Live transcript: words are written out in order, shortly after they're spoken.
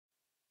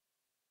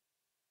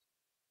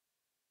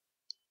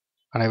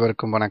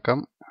அனைவருக்கும்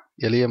வணக்கம்.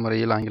 எளிய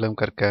முறையில் ஆங்கிலம்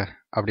கற்க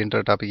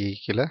அப்படின்ற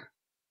டாபிக் கீழே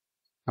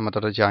நம்ம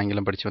தொடர்ச்சி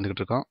ஆங்கிலம் படித்து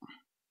வந்துக்கிட்டு இருக்கோம்.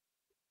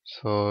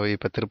 ஸோ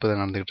இப்போ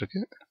திருப்புதல் நடந்துக்கிட்டு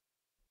இருக்கு.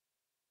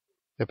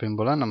 எப்பயும்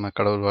போல் நம்ம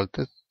கடவுள்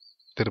வாழ்த்து,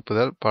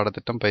 திருப்புதல்,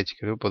 பாடத்திட்டம், பயிற்சி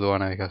கருவி,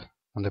 பொதுவானவைகள்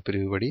அந்த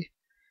பிரிவுபடி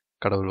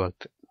கடவுள்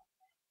வாழ்த்து.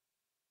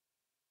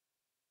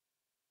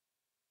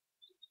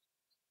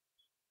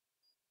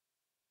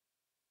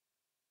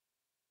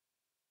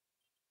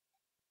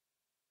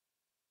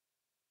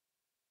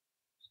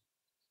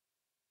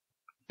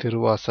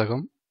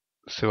 திருவாசகம்,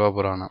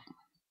 சிவபுராணம்.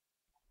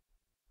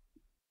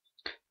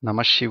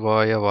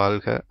 நமசிவாய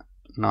வாழ்க,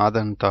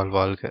 நாதன் தாழ்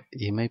வாழ்க,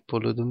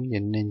 இமைப்பொழுதும்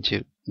என்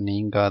நெஞ்சில்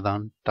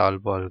நீங்காதான் தாழ்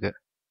வாழ்க.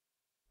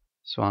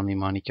 சுவாமி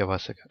மாணிக்க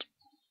வாசகர்.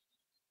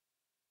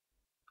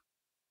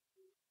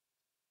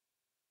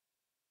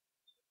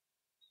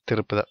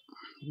 திருப்புதல்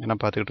என்ன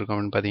பார்த்துக்கிட்டு இருக்கோம்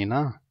அப்படின்னு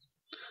பார்த்தீங்கன்னா,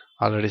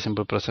 ஆல்ரெடி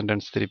சிம்பிள் ப்ரெசன்ட்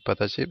டென்ஸ் திருப்பி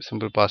பார்த்தாச்சு,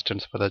 சிம்பிள் பாஸ்ட்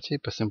டென்ஸ் பார்த்தாச்சு.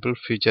 இப்போ சிம்பிள்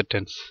ஃபியூச்சர்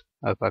டென்ஸ்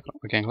அது பார்க்குறோம்.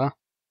 ஓகேங்களா?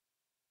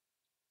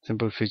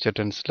 சிம்பிள் ஃபியூச்சர்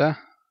டென்ஸில்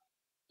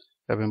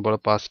எப்பயும் போல்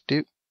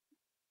பாசிட்டிவ்,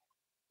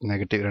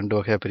 நெகட்டிவ் ரெண்டு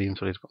வகையாக பிரியும்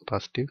சொல்லியிருக்கோம்.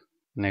 பாசிட்டிவ்,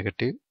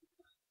 நெகட்டிவ்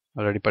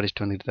ஆல்ரெடி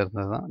படிச்சுட்டு வந்துட்டு தான்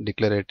இருந்தது தான்.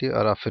 டிக்ளரேட்டிவ்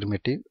ஆர்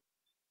அஃபர்மேட்டிவ்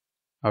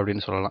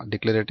அப்படின்னு சொல்லலாம்.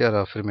 டிக்ளரேட்டிவ் ஆர்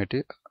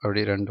அஃபர்மேட்டிவ்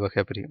அப்படி ரெண்டு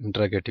வகையாக பிரியும்.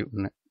 இன்ட்ராகேட்டிவ்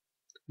ஒன்று,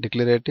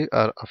 டிக்ளரேட்டிவ்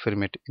ஆர்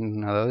அஃபர்மேட்டிவ்.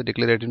 அதாவது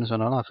டிக்ளரேட்டிவ்னு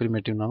சொன்னாலும்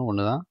அஃபர்மேட்டிவ்னாலும்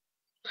ஒன்று தான்.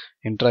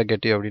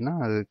 இன்ட்ராகேட்டிவ் அப்படின்னா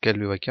அது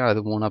கேள்வி வைக்கும்.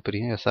 அது மூணாக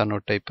பிரியும். SR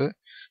note type,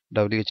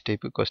 WH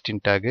type,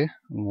 question tag,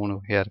 மூணு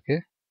வகையாக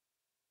இருக்குது.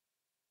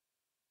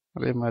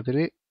 அதே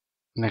மாதிரி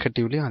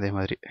நெகட்டிவ்லேயும் அதே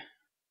மாதிரி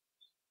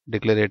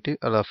டிக்ளரேட்டிவ்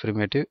அல்ல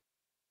அஃபர்மேட்டிவ்,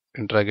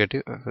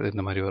 இன்ட்ராகேட்டிவ்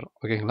இந்த மாதிரி வரும்.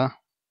 ஓகேங்களா?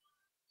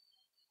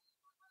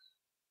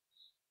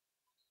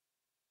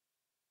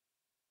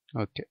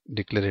 ஓகே.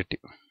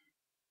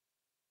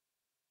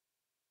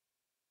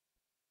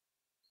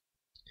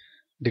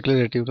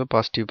 டிக்ளரேட்டிவ்ல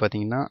பாசிட்டிவ்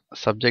பார்த்தீங்கன்னா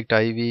subject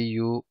IV,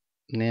 you,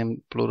 name,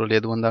 plural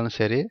எது வந்தாலும்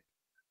சரி,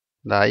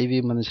 இந்த ஐவி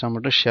வந்துச்சுன்னா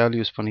மட்டும்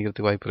ஷேல் யூஸ்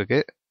பண்ணிக்கிறதுக்கு வாய்ப்பு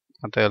இருக்குது.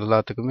 மற்ற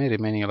எல்லாத்துக்குமே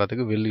ரிமைனிங்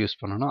எல்லாத்துக்கும் வில் யூஸ்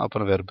பண்ணணும்.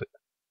 அப்புறம் வெர்பு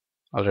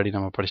ஆல்ரெடி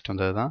நம்ம படிச்சுட்டு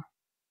வந்தது தான்.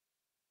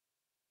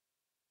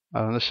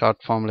 அது வந்து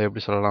ஷார்ட் ஃபார்மில்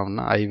எப்படி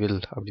சொல்லலாம்னா ஐ வில்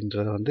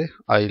அப்படின்றத வந்து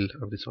ஐல்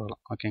அப்படின்னு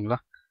சொல்லலாம். ஓகேங்களா?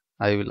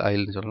 ஐ வில்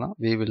ஐல்னு சொல்லலாம்.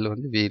 வி வில்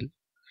வந்து வீல்,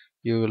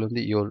 யூ வில்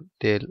வந்து யோல்,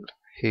 தேல்,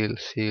 ஹீல்,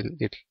 சீல்,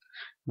 இட்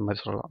இந்த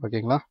மாதிரி சொல்லலாம்.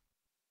 ஓகேங்களா?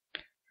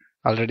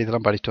 ஆல்ரெடி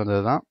இதெல்லாம் படிச்சுட்டு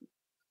வந்தது தான்.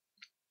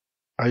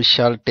 ஐ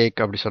ஷால் டேக்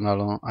அப்படி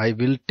சொன்னாலும், ஐ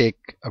வில்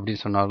டேக்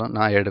அப்படின்னு சொன்னாலும்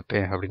நான்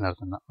எடுப்பேன் அப்படின்னு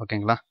அர்த்தம் தான்.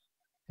 ஓகேங்களா?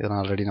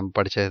 இதெல்லாம் ஆல்ரெடி நம்ம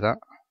படித்தது தான்.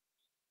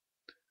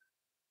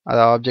 அது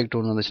ஆப்ஜெக்ட்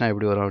ஒன்று வந்துச்சுன்னா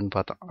எப்படி வரும் அப்படின்னு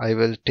பார்த்தோம். I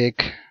will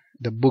take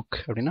the book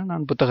அப்படின்னா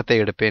நான் புத்தகத்தை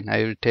எடுப்பேன். ஐ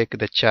வில் டேக்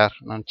த சேர்,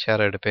 நான்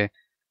சேரை எடுப்பேன்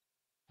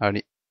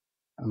அப்படி.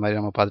 அது மாதிரி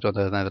நம்ம பார்த்துட்டு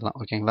வந்தது தான் இதெல்லாம்.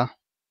 ஓகேங்களா?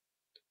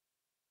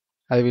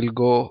 I will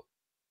go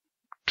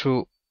to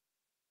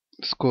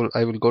school,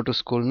 I will go to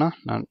ஸ்கூல்னா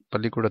நான்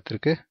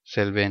பள்ளிக்கூடத்திற்கு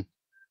செல்வேன்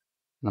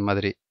இந்த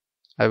மாதிரி.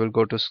 I will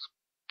go to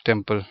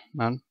temple,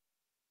 நான்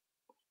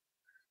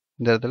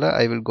இந்த இடத்துல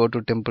ஐ வில் கோ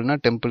டு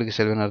டெம்பிள்னா டெம்பிளுக்கு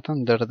செல்வேன்னு அர்த்தம்.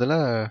 இந்த இடத்துல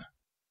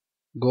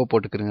கோ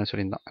போட்டுக்கிறீங்கன்னு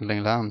சொல்லியிருந்தோம்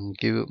இல்லைங்களா?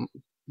 கிவ்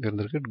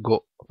இருந்திருக்கு கோ.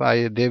 அப்போ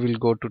தே வில்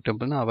கோ டு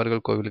டெம்பிள்னா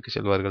அவர்கள் கோவிலுக்கு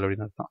செல்வார்கள்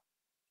அப்படின்னு அர்த்தம்.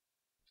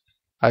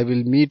 ஐ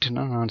வில்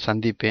மீட்னா நான்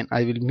சந்திப்பேன்.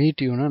 ஐ வில்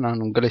மீட் யூனா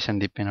நான் உங்களை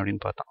சந்திப்பேன்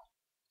அப்படின்னு பார்த்தோம்.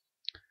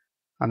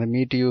 அந்த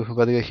மீட் யூ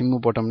பதில் ஹிம்மு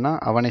போட்டோம்னா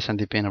அவனை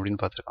சந்திப்பேன்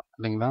அப்படின்னு பார்த்துருக்கோம்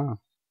இல்லைங்களா?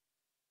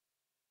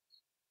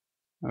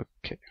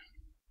 ஓகே.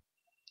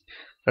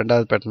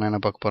 ரெண்டாவது பேட்டர்ன்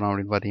என்ன பார்க்க போகிறோம்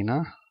அப்படின்னு பார்த்தீங்கன்னா,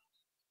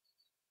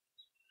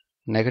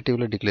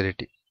 நெகட்டிவ்ல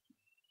டிக்ளரேட்டிவ்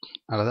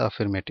அல்லது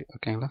அஃபர்மேட்டிவ்.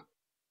 ஓகேங்களா?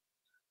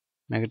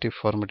 நெகட்டிவ்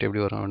ஃபார்மேட்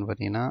எப்படி வரும் அப்படின்னு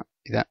பார்த்தீங்கன்னா,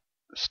 இதான்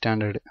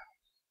ஸ்டாண்டர்டு.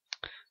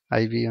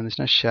 ஐவி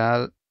வந்துச்சுன்னா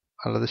ஷேல்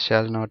அல்லது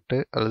ஷேல் நாட்டு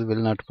அல்லது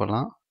வில் நாட்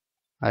போடலாம்.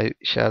 ஐ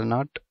ஷேல்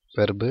நாட்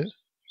வெர்பு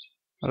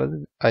அல்லது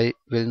ஐ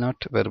வில்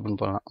நாட் வெர்புன்னு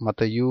போடலாம்.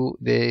 மற்ற யூ,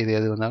 தே இது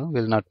எது வந்தாலும்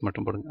வில் நாட்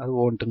மட்டும் போடுங்க. அது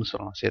ஓன்ட்டுன்னு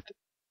சொல்லலாம் சேர்த்து.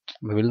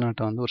 இந்த வில்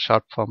நாட்டை வந்து ஒரு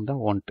ஷார்ட் ஃபார்ம்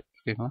தான் ஓன்ட்டு.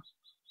 ஓகேங்களா?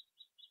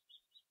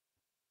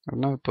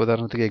 அப்படின்னா இப்போ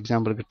உதாரணத்துக்கு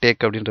எக்ஸாம்பிளுக்கு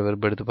டேக் அப்படின்ற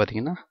வெர்பு எடுத்து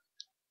பார்த்தீங்கன்னா,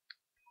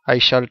 ஐ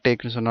ஷால்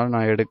டேக்னு சொன்னாலும்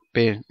நான்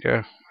எடுப்பேன்.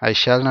 ஐ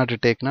ஷால் நாட்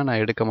டேக்னா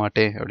நான் எடுக்க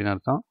மாட்டேன் அப்படின்னு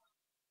அர்த்தம்.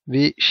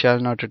 வி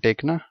ஷால் நாட்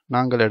டேக்னா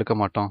நாங்கள் எடுக்க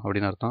மாட்டோம்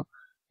அப்படின்னு அர்த்தம்.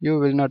 You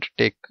will not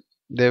take,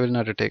 they will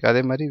not take.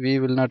 அதே மாதிரி வி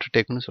வில் நாட்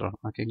டேக்னு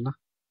சொல்லலாம். ஓகேங்களா?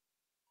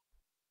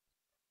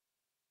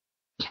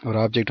 ஒரு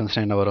ஆப்ஜெக்ட்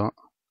வந்துச்சுன்னா என்ன வரும்?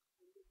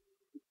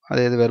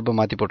 அதே இது வெர்பை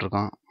மாற்றி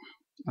போட்டிருக்கோம்.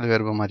 அது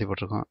வெர்பை மாற்றி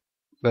போட்டிருக்கோம்.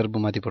 வெர்பு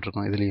மாற்றி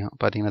போட்டிருக்கோம். இதுலேயும்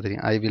பார்த்தீங்கன்னா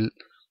தெரியும். I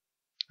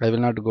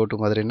will not go to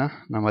மதுரைனா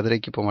நான்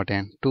மதுரைக்கு போக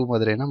மாட்டேன். டு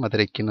மதுரைனா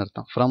மதுரைக்குன்னு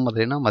அர்த்தம். ஃப்ரம்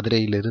மதுரைனா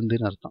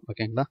மதுரையிலிருந்துன்னு அர்த்தம்.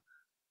 ஓகேங்களா?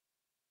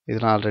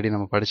 இதெல்லாம் ஆல்ரெடி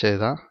நம்ம படித்தது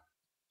தான்.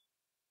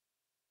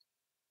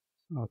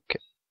 ஓகே.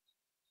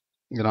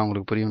 இதெல்லாம்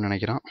உங்களுக்கு புரியும்னு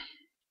நினைக்கிறேன்.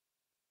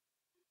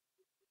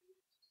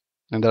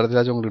 இந்த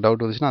இடத்துல உங்களுக்கு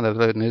டவுட் வந்துச்சுன்னா அந்த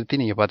இடத்துல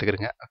நிறுத்தி நீங்கள்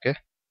பார்த்துக்கிறீங்க. ஓகே.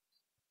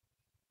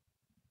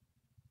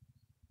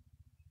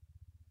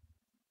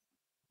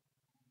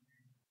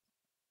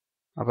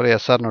 அப்புறம்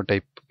SR no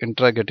type.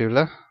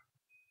 இன்ட்ராகேட்டிவில்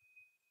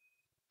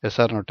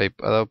SR no type,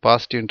 அதாவது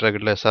பாசிட்டிவ்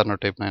இன்ட்ராகேட்டில் எஸ்ஆர் நோ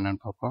டைப்னா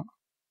என்னென்னு பார்ப்போம்.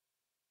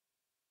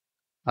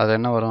 அது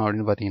என்ன வரும்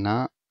அப்படின்னு பார்த்தீங்கன்னா,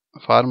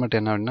 ஃபார்மேட்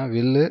என்ன அப்படின்னா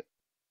வில்லு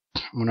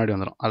முன்னாடி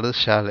வந்துடும், அல்லது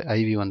ஷேல்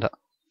ஐவி வந்தால்.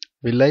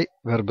 will I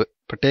verb.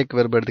 இப்போ டேக்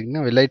வெர்பு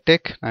எடுத்துக்கிட்டிங்கன்னா will I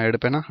take நான்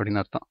எடுப்பேனா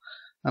அப்படின்னு அர்த்தம்.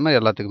 அது மாதிரி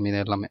எல்லாத்துக்கும் மீது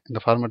எல்லாமே இந்த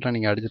ஃபார்மேட்லாம்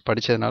நீங்கள் அடிச்சு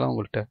படித்ததுனால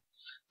உங்கள்கிட்ட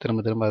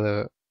திரும்ப திரும்ப அதை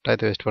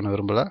டயத்தை வேஸ்ட் பண்ண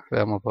விரும்பலை.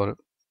 வேகமாக போகிற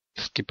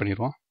ஸ்கிப்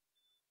பண்ணிடுவோம்.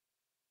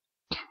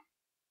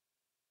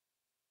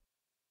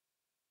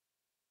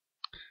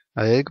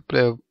 அது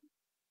எதுக்கு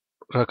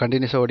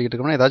கண்டினியூஸாக ஓடிக்கிட்டு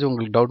இருக்கோம்னா ஏதாச்சும்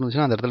உங்களுக்கு டவுட்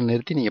இருந்துச்சுன்னா அந்த இடத்துல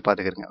நிறுத்தி நீங்கள்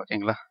பார்த்துக்கிறீங்க.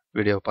 ஓகேங்களா,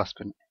 வீடியோவை பாஸ்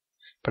பண்ணி.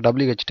 இப்போ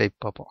WH டைப்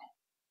பார்ப்போம்.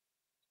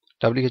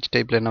 WH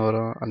டைப்பில் என்ன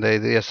வரும்? அந்த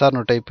இது SR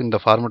டைப். இந்த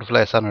ஃபார்மேட்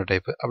ஃபுல்லாக SR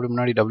டைப். அப்படி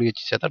முன்னாடி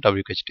WH சேர்த்தா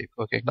WH டைப்.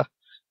 ஓகேங்களா.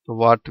 இப்போ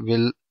வாட்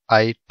வில்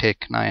ஐ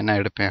டேக் நான் என்ன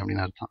எடுப்பேன்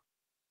அப்படின்னு அர்த்தம்.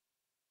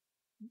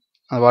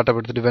 அந்த வாட்டை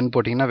எடுத்துட்டு வென்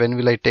போட்டிங்கன்னா வென்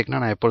வில் ஐ டேக்னா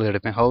நான் எப்பொழுது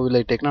எடுப்பேன். ஹவு வில்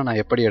ஐ டேக்னா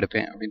நான் எப்படி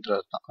எடுப்பேன் அப்படின்ற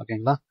அர்த்தம்.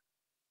 ஓகேங்களா.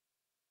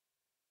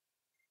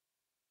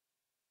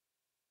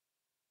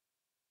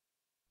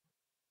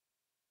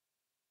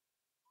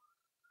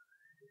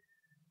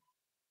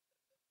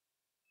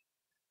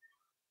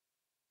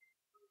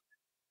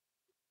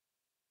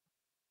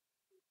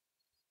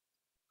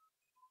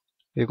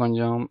 இது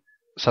கொஞ்சம்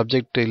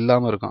சப்ஜெக்ட்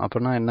இல்லாமல் இருக்கும்.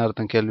 அப்படின்னா என்ன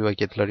அர்த்தம் கேள்வி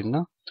வாக்கியத்தில்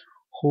அப்படின்னா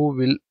ஹூ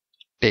வில்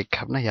டேக்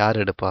அப்படின்னா யார்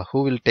எடுப்பா. ஹூ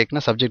வில்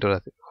டேக்னா சப்ஜெக்ட்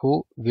வராது. ஹூ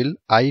வில்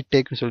ஐ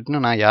டேக்னு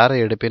சொல்லிட்டுனா நான் யாரை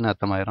எடுப்பேன்னு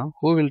அர்த்தமாயிரும்.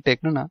 ஹூ வில்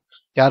டேக்னு நான்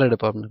யார்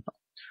எடுப்பா அப்படின்னு அர்த்தம்.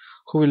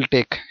 ஹூ வில்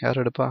டேக் யார்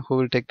எடுப்பா. Who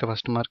will take the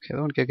first mark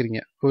ஏதோ ஒன்று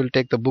கேட்குறீங்க. Who will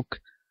take the book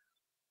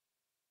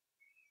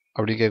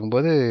அப்படி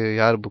கேட்கும்போது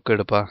யார் புக்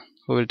எடுப்பா.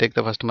 Who will take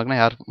the first மார்க்னா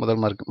யார்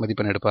முதல் மார்க்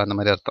மதிப்பெண் எடுப்பா அந்த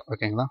மாதிரி அர்த்தம்.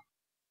 ஓகேங்களா.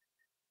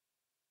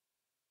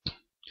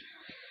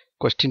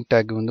 கொஸ்டின்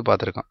டேக் வந்து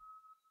பார்த்துருக்கோம்.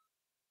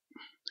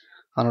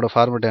 அதனோட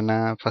ஃபார்மேட் என்ன?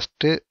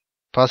 First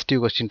positive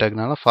question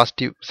டேக்னால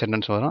positive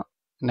sentence வரும்,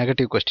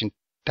 நெகட்டிவ் கொஸ்டின்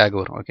டேக்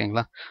வரும்.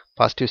 ஓகேங்களா.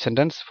 Positive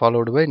sentence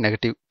followed by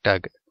negative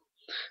take.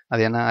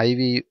 அது என்ன?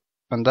 ஐவி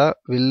வந்தால்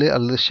வில்லு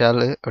அல்லது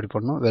ஷேலு அப்படி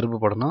போடணும், வெர்பு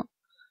போடணும்.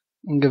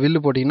 இங்கே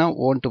வில்லு போட்டிங்கன்னா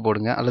ஓன்ட்டு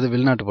போடுங்க அல்லது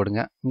வில் நாட்டு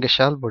போடுங்க. இங்கே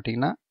ஷால்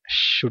போட்டிங்கன்னா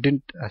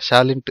ஷுடின்ட்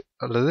ஷாலின்ட்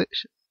அல்லது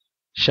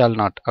ஷால்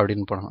நாட்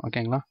அப்படின்னு போடணும்.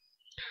 ஓகேங்களா.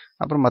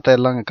 அப்புறம் மற்ற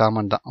எல்லாம்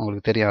காமன் தான்,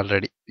 உங்களுக்கு தெரியும்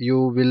ஆல்ரெடி. யூ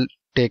வில்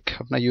டேக்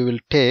அப்படின்னா you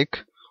will take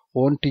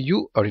won't you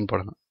அப்படின்னு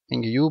போடணும்.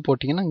 நீங்கள் யூ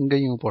போட்டிங்கன்னா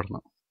இங்கேயும்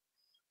போடணும்,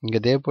 இங்கே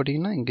தே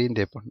போட்டிங்கன்னா இங்கேயும்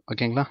தே போடணும்.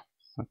 ஓகேங்களா.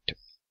 ஓகே.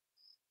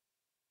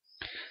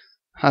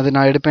 அது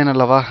நான் எடுப்பேன்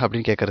அல்லவா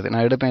அப்படின்னு கேட்குறது.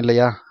 நான் எடுப்பேன்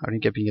இல்லையா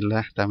அப்படின்னு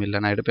கேட்பீங்கல்ல தமிழில்.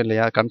 நான் எடுப்பேன்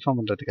இல்லையா கன்ஃபார்ம்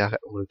பண்ணுறதுக்காக.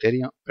 உங்களுக்கு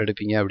தெரியும்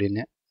எடுப்பீங்க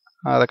அப்படின்னு,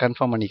 அதை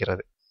கன்ஃபார்ம்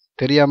பண்ணிக்கிறது.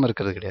 தெரியாமல்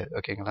இருக்கிறது கிடையாது.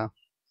 ஓகேங்களா.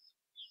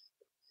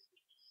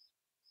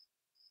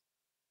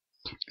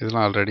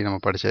 இதெல்லாம் ஆல்ரெடி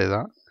நம்ம படித்தது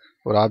தான்.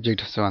 ஒரு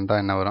ஆப்ஜெக்ட்ஸ்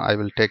வந்தால் என்ன வரும்? I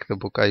will take the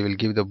book, I will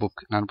give the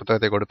book. நான்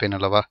புத்தகத்தை கொடுப்பேன்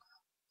அல்லவா.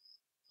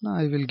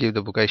 I will give the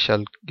book, I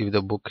shall give the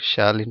book.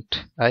 ஷாலின்ட்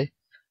ஐ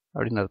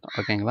அப்படின்னு அர்த்தம்.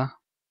 ஓகேங்களா.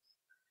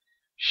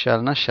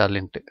 ஷால்னா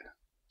ஷாலின்ட்டு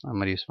அது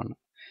மாதிரி யூஸ்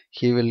பண்ணணும்.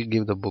 He will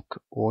give the book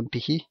won't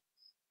he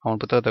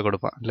அவன் புத்தகத்தை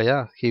கொடுப்பான் இல்லையா.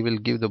 He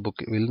will give the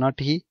book, will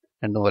not he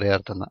ரெண்டும் ஒரே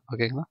அர்த்தம் தான்.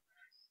 ஓகேங்களா.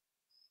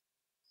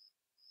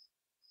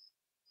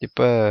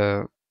 இப்போ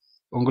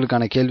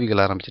உங்களுக்கான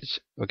கேள்விகள்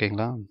ஆரம்பிச்சிருச்சு.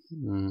 ஓகேங்களா.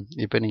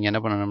 இப்போ நீங்கள் என்ன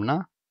பண்ணணும்னா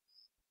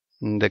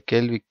இந்த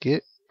கேள்விக்கு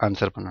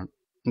ஆன்சர் பண்ணணும்.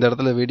 இந்த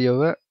இடத்துல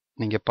வீடியோவை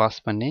நீங்கள் பாஸ்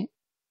பண்ணி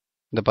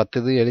இந்த 10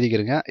 இது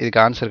எழுதிக்கிறங்க. இதுக்கு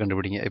ஆன்சர்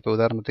கண்டுபிடிங்க. இப்போ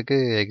உதாரணத்துக்கு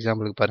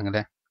எக்ஸாம்பிளுக்கு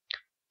பாருங்களேன்.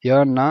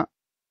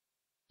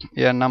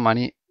 ஏன்னா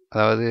மணி,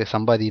 அதாவது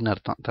சம்பாதின்னு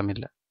அர்த்தம்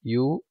தமிழில்.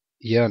 யூ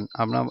ஏர்ன்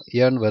அப்படின்னா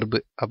ஏர்ன் வெர்பு.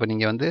 அப்போ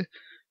நீங்கள் வந்து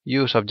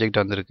யூ சப்ஜெக்ட்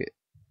வந்திருக்கு.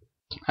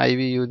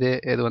 ஐவி யூ தே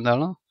எது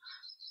வந்தாலும்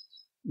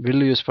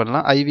வில் யூஸ்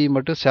பண்ணலாம். ஐவி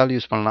மட்டும் ஷால்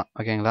யூஸ் பண்ணலாம்.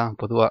 ஓகேங்களா.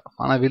 பொதுவாக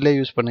ஆனால் வில்லை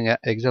யூஸ் பண்ணுங்கள்.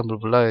 எக்ஸாம்பிள்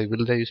ஃபுல்லாக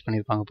வில் தான் யூஸ்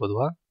பண்ணியிருப்பாங்க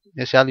பொதுவாக.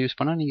 ஷால் யூஸ்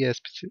பண்ணால் நீங்கள்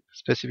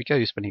ஸ்பெசிஃபிக்காக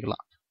யூஸ்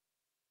பண்ணிக்கலாம்.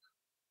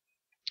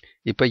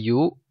 இப்போ யூ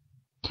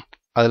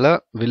அதில்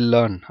வில்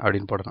லேர்ன்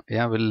அப்படின்னு போடணும்.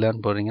 ஏன் வில் லேர்ன்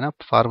போடுறீங்கன்னா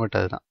ஃபார்மேட்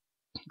அதுதான்.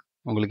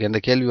 உங்களுக்கு எந்த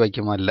கேள்வி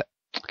வாக்கியமாக இல்லை.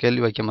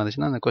 கேள்வி வாக்கியமாக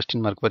இருந்துச்சுன்னா அந்த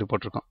கொஸ்டின் மார்க் மாதிரி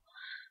போட்டிருக்கோம்.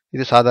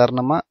 இது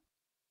சாதாரணமாக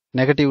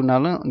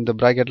நெகட்டிவ்னாலும் இந்த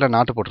ப்ராக்கெட்டில்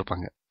நாட்டு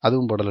போட்டிருப்பாங்க,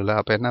 அதுவும் போடலை.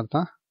 அப்போ என்ன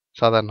அர்த்தம்?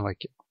 சாதாரண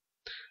வாக்கியம்,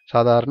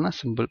 சாதாரண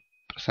சிம்பிள்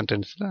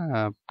சென்டென்ஸில்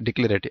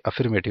டிக்ளரேட்டிவ்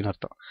அஃபர்மேட்டிவ்னு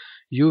அர்த்தம்.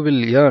 யூ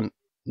வில் ஏர்ன்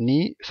நீ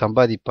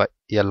சம்பாதிப்பாய்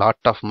எ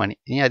லாட் ஆஃப் மணி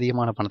நீ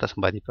அதிகமான பணத்தை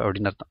சம்பாதிப்பாய்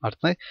அப்படின்னு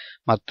அர்த்தம்.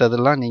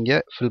 மற்றதெல்லாம்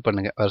நீங்கள் ஃபில்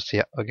பண்ணுங்கள்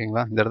வரிசையாக.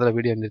 ஓகேங்களா. இந்த இடத்துல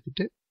வீடியோ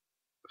நிறுத்திட்டு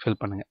ஃபில்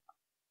பண்ணுங்கள்.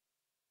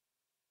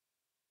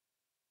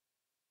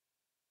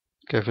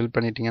 ஓகே, ஃபில்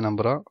பண்ணிட்டீங்க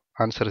நம்புகிறோம்.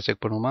 ஆன்சரை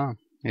செக் பண்ணுவோமா?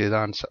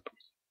 இதுதான் ஆன்சர்.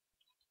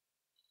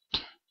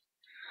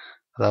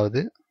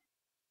 அதாவது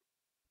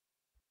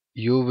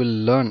யூ வில்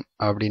லேர்ன்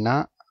அப்படின்னா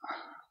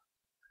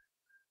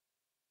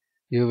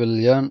you will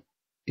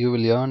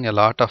earn a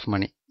lot of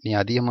money நீ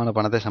அதிகமான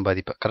பணத்தை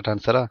சம்பாதிப்ப. கரெக்ட்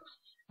ஆன்சரா?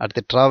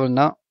 அடுத்து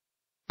ட்ராவல்னா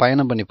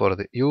பயணம் பண்ணி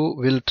போகிறது. யூ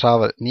வில்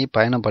ட்ராவல் நீ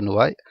பயணம்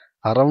பண்ணுவாய்.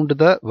 அரவுண்ட்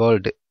த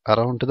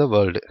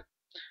வேர்ல்டு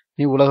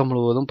நீ உலகம்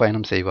முழுவதும்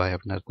பயணம் செய்வாய்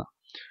அப்படின்னு அர்த்தம்.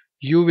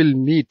 யூ வில்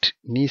மீட்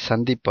நீ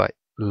சந்திப்பாய்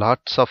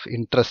lots of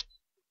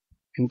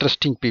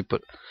interesting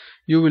people.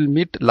 You will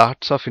meet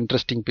lots of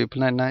interesting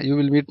பீப்புள்னா என்ன? You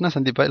will மீட்னா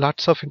சந்திப்பாய்,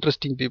 lots of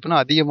interesting பீப்புள்னா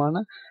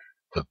அதிகமான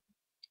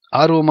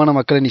ஆர்வமான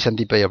மக்களை நீ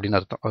சந்திப்பாய் அப்படின்னு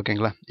அர்த்தம்.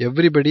 ஓகேங்களா.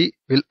 Everybody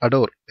will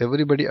adore.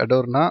 Everybody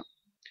Adorno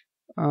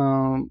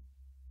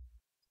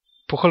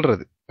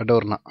புகழ்றது,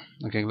 Adorno.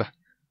 ஓகேங்களா.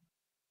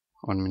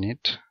 1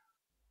 minute.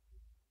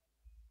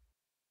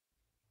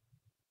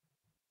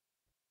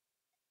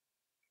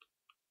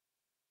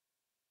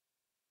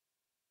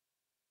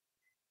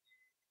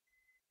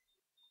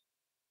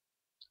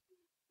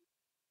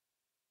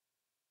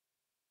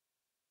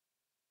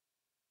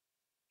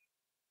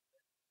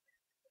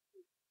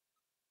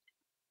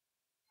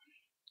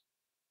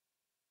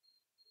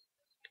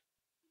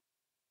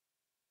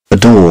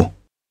 adore,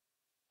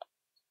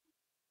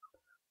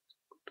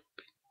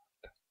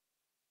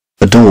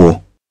 adore,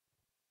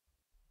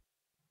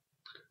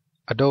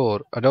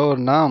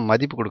 adorனா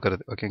மதிப்பு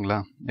கொடுக்கறது. ஓகேங்களா?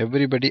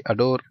 Everybody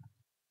adore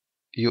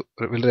you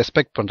will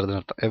respect பண்ணுறதுன்னு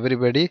அர்த்தம்.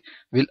 எவ்ரிபடி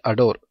வில்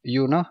அடோர்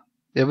யூனா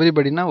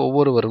எவ்ரிபடினா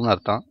ஒவ்வொருவரும்னு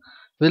அர்த்தம்.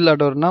 வில்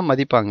அடோர்னா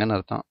மதிப்பாங்கன்னு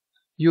அர்த்தம்.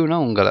 யூனா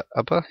உங்களை.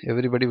 அப்போ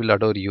எவ்ரிபடி வில்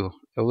அடோர் யூ,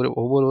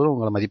 ஒவ்வொருவரும்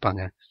உங்களை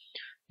மதிப்பாங்க.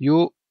 யூ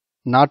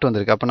நாட்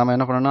வந்திருக்கு. அப்போ நம்ம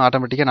என்ன பண்ணணும்?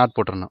 ஆட்டோமேட்டிக்காக நாட்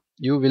போட்டுடணும்.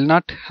 You will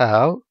not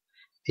have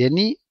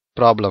any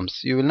problems.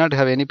 You will not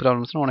have any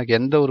ப்ராப்ளம்ஸ்னு உனக்கு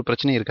எந்த ஒரு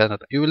பிரச்சனையும் இருக்காதுன்னு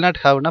அர்த்தம். யூ வில் நாட்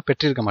ஹாவ்னா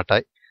பெற்றிருக்க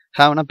மாட்டாய்.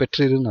 ஹாவ்னா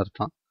பெற்றிருன்னு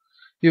அர்த்தம்.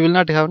 யூ வில்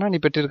நாட் ஹாவ்னா நீ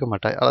பெற்றிருக்க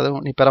மாட்டாய், அதாவது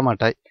நீ பெற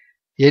மாட்டாய்.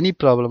 எனி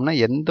ப்ராப்ளம்னா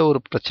எந்த ஒரு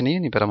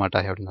பிரச்சனையும் நீ பெற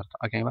மாட்டாய் அப்படின்னு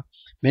அர்த்தம். ஓகேங்களா?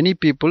 Many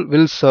people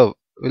will serve.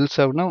 Will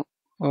சர்வ்னா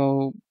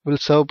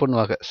will serve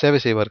பண்ணுவாங்க, சேவை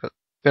செய்வார்கள்,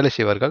 வேலை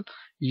செய்வார்கள்.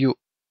 யூ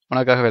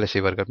உனக்காக வேலை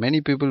செய்வார்கள். Many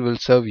people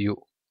will serve you,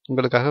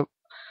 உங்களுக்காக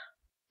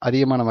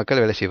அதிகமான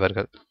மக்கள் வேலை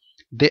செய்வார்கள்.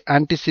 தே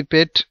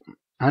ஆன்டிசிபேட்.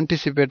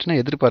 ஆன்டிசிபேட்னா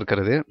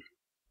எதிர்பார்க்கிறது.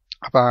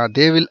 அப்போ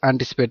தே வில்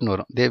ஆன்டிசிபேட்னு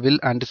வரும். They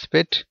will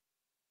anticipate,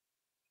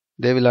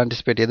 they will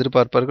anticipate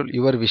எதிர்பார்ப்பார்கள்.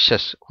 Your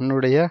wishes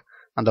உன்னுடைய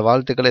அந்த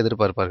வாழ்த்துக்களை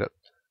எதிர்பார்ப்பார்கள்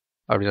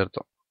அப்படின்னு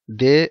அர்த்தம்.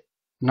 தே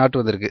நாட்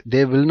வந்திருக்கு. தே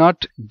வில்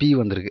நாட் பி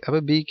வந்திருக்கு. அப்போ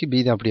பிக்கு பி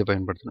தான் அப்படியே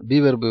பயன்படுத்தணும். பி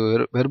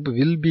வெர்பு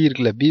வில் பி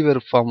இருக்குல்ல, பி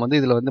வெர்ப் ஃபார்ம் வந்து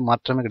இதில் வந்து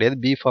மாற்றமே கிடையாது.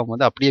 பி ஃபார்ம்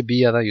வந்து அப்படியே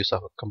பியாக தான் யூஸ்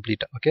ஆகும்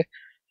கம்ப்ளீட்டாக. ஓகே,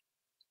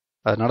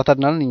 அது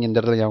நடத்தாட்டினாலும் நீங்கள் இந்த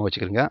இடத்துல ஞாபகம்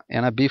வச்சுக்கிறீங்க.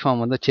 ஏன்னா பி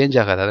ஃபார்ம் வந்து சேஞ்ச்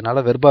ஆகாது,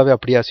 அதனால வெர்பாவே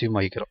அப்படியே அசியூம்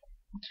ஆகிக்கிறோம்.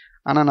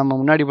 ஆனால் நம்ம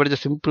முன்னாடி படித்த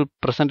simple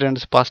present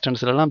tense past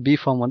டென்ஸ்லாம் B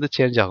form வந்து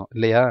சேஞ்ச் ஆகும்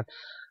இல்லையா?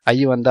 ஐ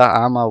வந்தால்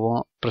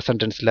ஆமாவும்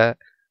ப்ரெசன்ட் டென்ஸில்,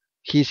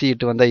 ஹீசி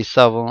இட்டு வந்தால்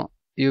இஸ்ஸாவும்,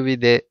 யூவி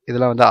தே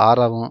இதெல்லாம் வந்து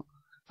ஆறாவும்.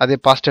 அதே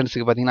பாஸ்ட்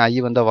டென்ஸுக்கு பார்த்தீங்கன்னா ஐ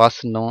வந்தால்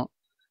வாசனும்,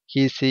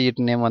 ஹீசி இட்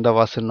நேம் வந்தால்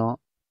வாசனும்,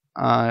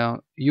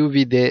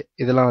 யூவி தே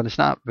இதெல்லாம்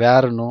வந்துச்சுன்னா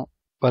வேறனும்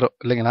வரும்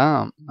இல்லைங்களா?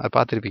 அதை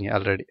பார்த்துருப்பீங்க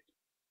ஆல்ரெடி,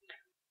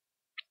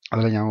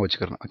 அதெல்லாம் ஞாபகம்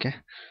வச்சுக்கிறோம். Okay,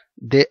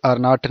 they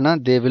are நாட்னா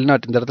they will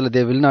not. இந்த இடத்துல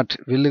they will not,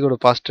 வில்லுக்கூட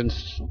past tense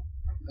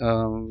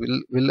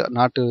will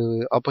நாட்டு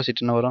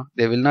ஆப்போசிட் என்ன வரும்?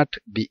 They will not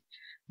be.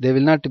 They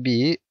will not be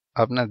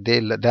அப்படின்னா தே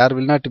இல்லை, there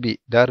will not be.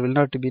 There will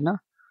not பின்னா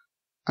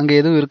அங்கே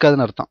எதுவும்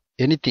இருக்காதுன்னு அர்த்தம்.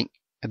 Anything,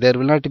 there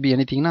will not be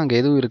எனிதிங்னா அங்கே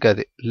எதுவும்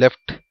இருக்காது.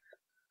 Left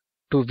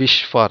to wish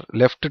for,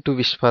 left to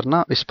wish ஃபார்னா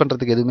wish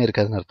பண்ணுறதுக்கு எதுவுமே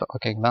இருக்காதுன்னு அர்த்தம்.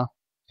 ஓகேங்களா?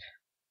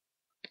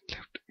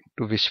 Left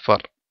to wish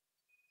for,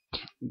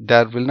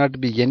 there will not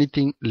be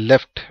anything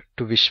left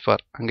to wish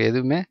for, அங்கே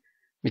எதுவுமே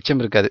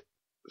மிச்சம் இருக்காது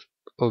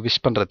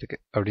விஷ் பண்ணுறதுக்கு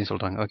அப்படின்னு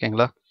சொல்கிறாங்க.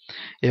 ஓகேங்களா?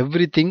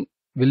 Every thing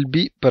will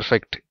be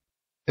perfect.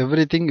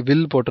 Every thing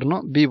will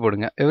போட்டுருணும், B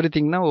போடுங்க. எவ்ரி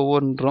திங்னா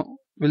ஒவ்வொன்றும்,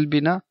 வில்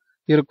பினா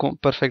இருக்கும்,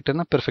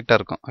 பர்ஃபெக்ட்னா பெர்ஃபெக்டாக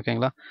இருக்கும்.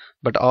 ஓகேங்களா?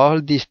 But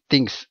all these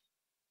things,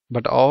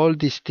 but all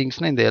these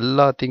திங்ஸ்னா இந்த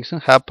எல்லா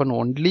திங்ஸும் happen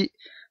only,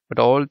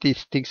 but all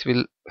these things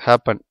will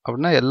happen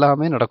அப்படின்னா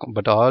எல்லாமே நடக்கும்.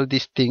 But all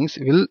these things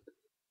will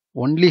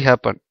only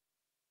happen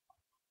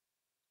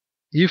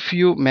if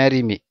you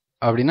marry me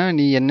அப்படின்னா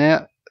நீ என்ன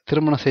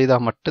திருமணம்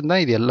செய்தால்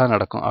மட்டும்தான் இது எல்லாம்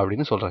நடக்கும்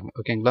அப்படின்னு சொல்கிறாங்க.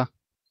 ஓகேங்களா?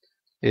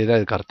 இதுதான்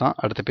இதுக்கு அர்த்தம்.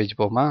 அடுத்த பேஜ்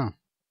போமா?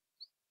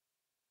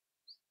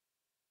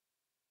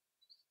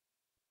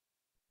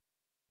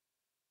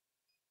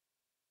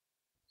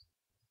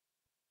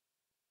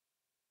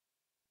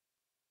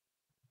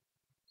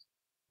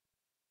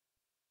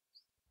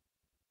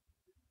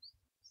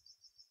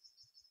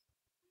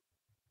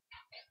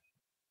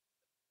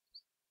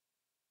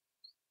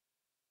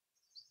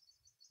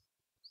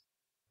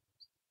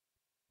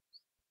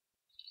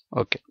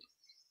 ஓகே,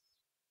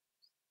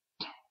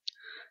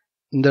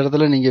 இந்த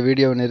இடத்துல நீங்கள்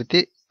வீடியோவை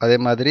நிறுத்தி அதே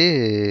மாதிரி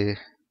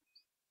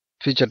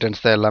ஃபியூச்சர்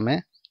டென்ஸ் தான் எல்லாமே.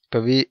 இப்போ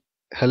வி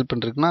ஹெல்ப்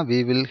இருக்குன்னா வி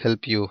வில்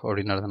ஹெல்ப் யூ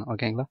அப்படின்னு எழுதணும்.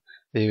 ஓகேங்களா?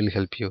 We will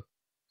help you.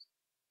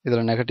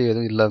 இதில் நெகட்டிவ்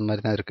எதுவும் இல்லாத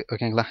மாதிரி தான் இருக்குது.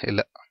 ஓகேங்களா?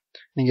 இல்லை,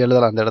 நீங்கள்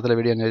எழுதலாம். அந்த இடத்துல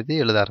வீடியோ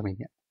நிறுத்தி எழுத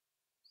ஆரம்பிங்க.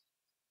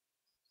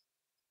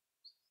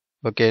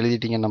 ஓகே,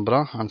 எழுதிட்டீங்க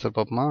நம்புகிறோம். ஆன்சர்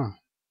பார்ப்போமா?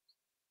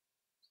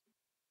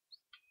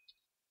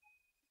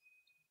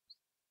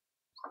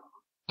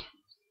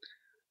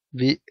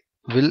 வி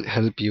வில்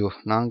ஹெல்ப் யூ,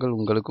 நாங்கள்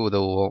உங்களுக்கு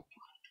உதவுவோம்.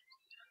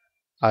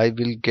 I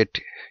will get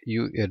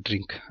you a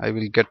drink. I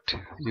will get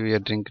you a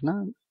ட்ரிங்க்னா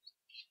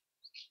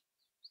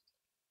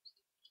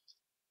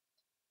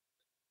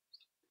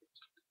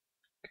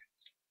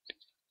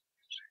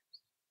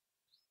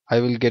I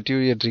will get you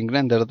எ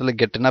ட்ரிங்க்னா இந்த இடத்துல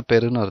கெட்டுனா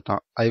பெருன்னு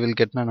அர்த்தம். ஐ வில்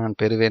கெட்னா நான்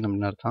பெறுவேன்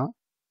அப்படின்னு அர்த்தம்.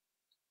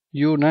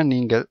 யூனா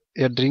நீங்கள்,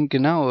 எ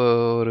ட்ரிங்க்னா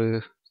ஒரு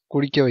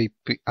குடிக்க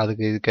வைப்பு.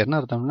 இதுக்கு என்ன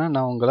அர்த்தம்னா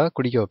நான் உங்களை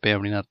குடிக்க வைப்பேன்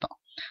அப்படின்னு அர்த்தம்.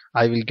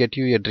 I will get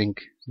you a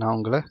drink, நான்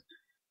உங்களை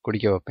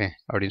குடிக்க வைப்பேன்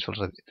அப்படின்னு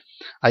சொல்கிறது.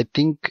 I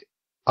think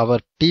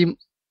our team,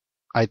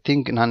 I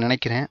think நான்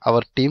நினைக்கிறேன்,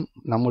 அவர் டீம்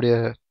நம்முடைய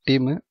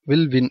டீமு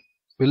வில்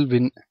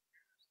வின்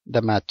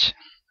த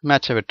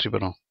மேட்சை வெற்றி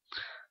பெறும்.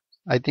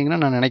 ஐ திங்க்னா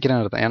நான்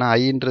நினைக்கிறேன்னு அர்த்தம். ஏன்னா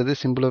ஐன்றது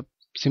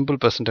சிம்பிள்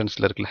ப்ரெசன்ட்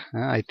டென்ஸில் இருக்குல்ல.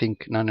 ஐ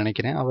திங்க் நான்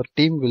நினைக்கிறேன், our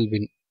team will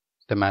win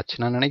the match,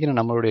 நான் நினைக்கிறேன்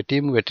நம்மளுடைய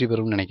டீம் வெற்றி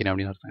பெறும்னு நினைக்கிறேன்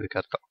அப்படின்னு அர்த்தம்.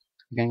 இதுக்கு அர்த்தம்.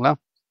 ஓகேங்களா?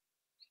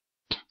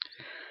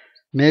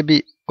 மேபி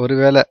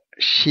ஒருவேளை,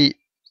 ஷீ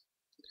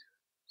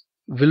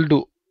வில் டூ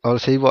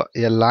அவள் செய்வா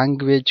எ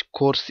லாங்குவேஜ்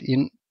கோர்ஸ்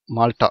இன்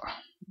மால்டா,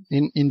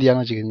 இன்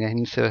இந்தியான்னு வச்சுக்கோங்க,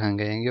 இன்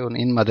சிவகங்கை எங்கேயோ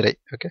ஒன்று, இன் Madurai.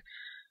 Okay,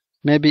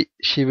 maybe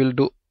she will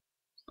do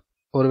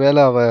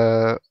ஒருவேளை அவ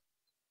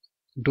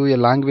டூ எ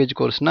லாங்குவேஜ்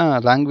கோர்ஸ்னா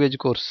லாங்குவேஜ்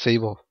கோர்ஸ்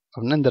செய்வோம்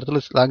அப்படின்னா இந்த இடத்துல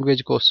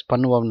லாங்குவேஜ் கோர்ஸ்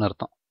பண்ணுவோம்னு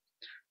அர்த்தம்.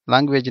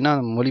 லாங்குவேஜ்னா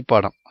மொழி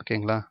பாடம்,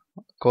 ஓகேங்களா.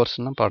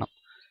 கோர்ஸ்னா பாடம்.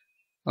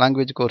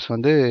 லாங்குவேஜ் கோர்ஸ்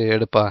வந்து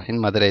எடுப்பா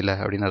இன் மதுரையில்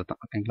அப்படின்னு அர்த்தம்,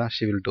 ஓகேங்களா.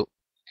 She will do.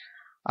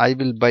 I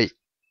will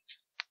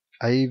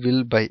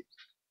by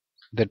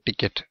the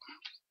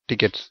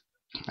tickets.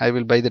 I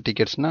will by the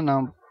டிக்கெட்ஸ்னா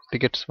நான்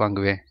டிக்கெட்ஸ்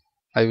வாங்குவேன்.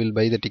 ஐ வில்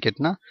பை த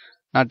டிக்கெட்னா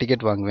நான்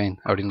டிக்கெட் வாங்குவேன்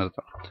அப்படின்னு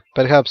அர்த்தம்.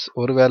 பெர்ஹாப்ஸ்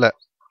ஒருவேளை,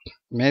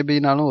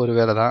 மேபினாலும் ஒரு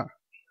வேலை தான்,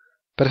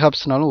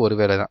 பெர்ஹாப்ஸ்னாலும் ஒரு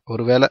வேலை தான்.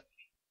 ஒருவேளை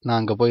நான்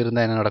அங்கே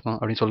போயிருந்தா என்ன நடக்கும்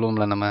அப்படின்னு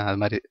சொல்லுவோம்ல நம்ம, அது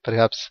மாதிரி.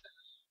 பெர்ஹாப்ஸ்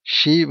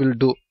ஷீ வில்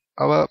டூ,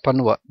 அவள்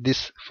பண்ணுவா.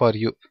 திஸ் ஃபார்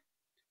யூ,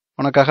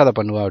 உனக்காக அதை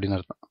பண்ணுவா அப்படின்னு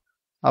அர்த்தம்.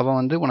 அவன்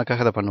வந்து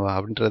உனக்காக அதை பண்ணுவா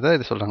அப்படின்றத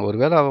இது சொல்கிறாங்க.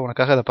 ஒருவேளை அவள்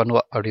உனக்காக அதை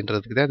பண்ணுவா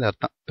அப்படின்றதுக்கு தான் இந்த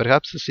அர்த்தம்.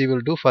 Perhaps she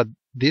will do for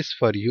this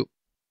for you.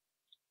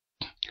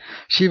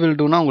 She will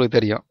டூனா உங்களுக்கு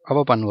தெரியும்,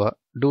 அவள் பண்ணுவா.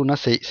 டூனா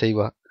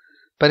செய்வா.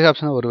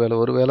 பெர்ஹாப்ஸ்னா ஒருவேளை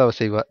அவள்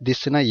செய்வா.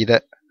 திஸ்னா இதை,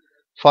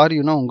 ஃபார்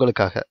யூனா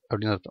உங்களுக்காக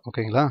அப்படின்னு அர்த்தம்,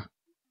 ஓகேங்களா.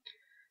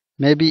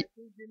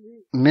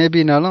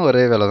 மேபினாலும்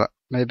ஒரே வேலை தான்.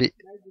 மேபி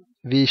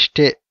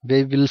வி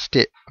வில்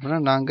ஸ்டே அப்படின்னா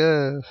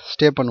நாங்கள்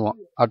ஸ்டே பண்ணுவோம்.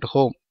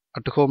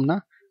 அட் ஹோம்னா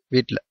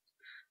வீட்டில்.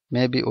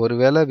 மேபி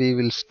ஒருவேளை வி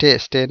வில்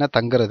ஸ்டேனா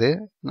தங்குறது,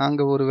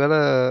 நாங்கள் ஒருவேளை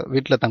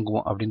வீட்டில்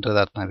தங்குவோம்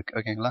அப்படின்றது அர்த்தம் இருக்குது,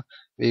 ஓகேங்களா.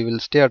 வி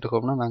வில் ஸ்டே அட்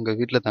ஹோம்னா நாங்கள்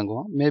வீட்டில்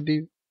தங்குவோம். Maybe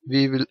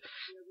we will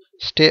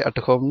stay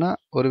at ஹோம்னா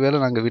ஒருவேளை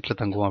நாங்கள் வீட்டில்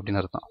தங்குவோம்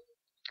அப்படின்னு அர்த்தம்.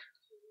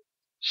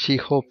 ஷீ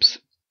ஹோப்ஸ்,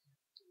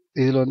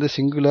 இதில் வந்து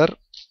singular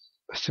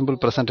simple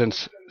present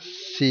tense.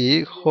 She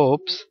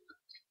hopes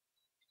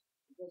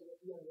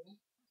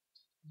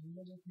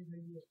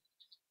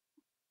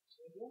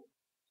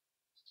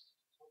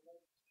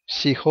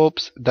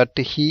that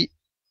he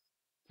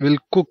will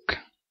cook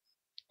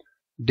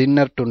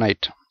dinner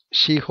tonight.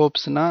 She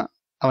ஹோப்ஸ்னா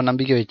அவன்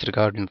நம்பிக்கை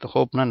வச்சிருக்கா அப்படின்னு.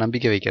 ஹோப்னா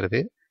நம்பிக்கை வைக்கிறது.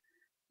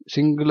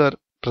 சிங்குலர்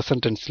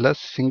ப்ரெசன்ட் டென்ஸில்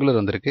சிங்குலர்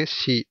வந்திருக்கு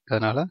ஷீ,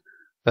 அதனால்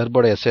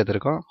வெர்போட எஸ்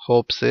எடுத்திருக்கோம்.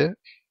 ஹோப்ஸு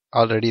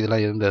ஆல்ரெடி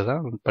இதெல்லாம் இருந்தது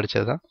தான்,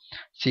 படித்தது தான்.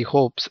 ஷீ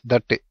ஹோப்ஸ்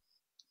தட்டு,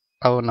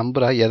 அவன்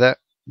நம்புறா எதை,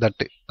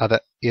 தட்டு அதை,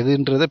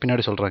 எதுன்றதை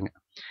பின்னாடி சொல்கிறாங்க.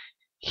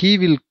 ஹீ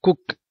வில்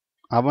குக்,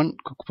 அவன்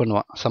குக்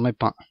பண்ணுவான்,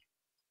 சமைப்பான்.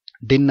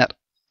 டின்னர்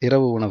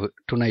இரவு உணவு.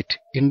 டுநைட்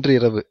இன்று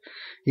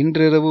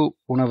இரவு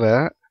உணவை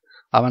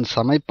அவன்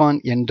சமைப்பான்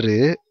என்று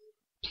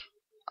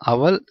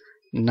அவள்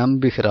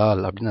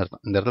நம்புகிறாள் அப்படின்னு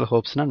அர்த்தம். இந்த இடத்துல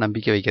ஹோப்ஸ்னா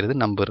நம்பிக்கை வைக்கிறது,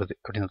 நம்புறது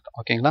அப்படின்னு அர்த்தம்,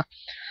 ஓகேங்களா.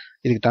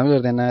 இதுக்கு தமிழ்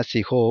அர்த்தம் என்ன?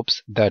 ஷி ஹோப்ஸ்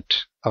தட்,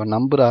 அவன்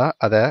நம்புறா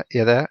அதை,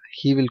 எதை,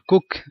 he will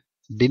cook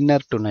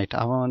dinner tonight,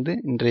 அவன் வந்து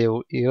இன்றைய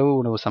இரவு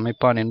உணவு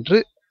சமைப்பான் என்று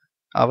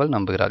அவள்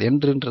நம்புகிறாள்.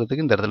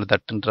 என்றுன்றதுக்கு இந்த இடத்துல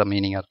தட்டுன்ற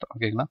மீனிங் அர்த்தம்,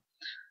 ஓகேங்களா.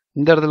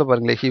 இந்த இடத்துல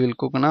பாருங்களேன், ஹீ வில்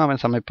குக்னா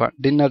அவன் சமைப்பான்,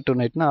 டின்னர்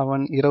டுநைட்னா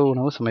அவன் இரவு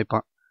உணவு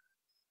சமைப்பான்.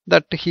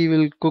 That he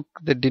will cook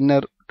the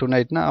dinner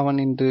டுநைட்னா அவன்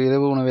இன்று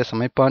இரவு உணவை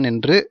சமைப்பான்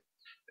என்று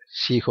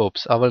ஷீ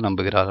ஹோப்ஸ், அவள்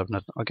நம்புகிறாள் அப்படின்னு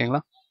அர்த்தம், ஓகேங்களா.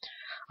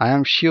 ஐ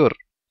ஆம் ஷியூர்,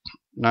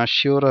 நான்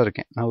ஷியூராக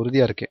இருக்கேன், நான்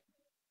உறுதியாக இருக்கேன்.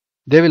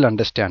 They will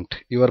understand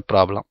your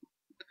problem.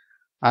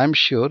 ஐ ஆம்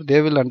ஷியூர் தே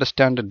வில்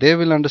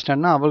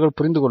அண்டர்ஸ்டாண்ட்னா அவர்கள்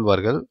புரிந்து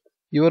கொள்வார்கள்.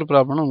 யுவர்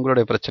ப்ராப்ளம்னா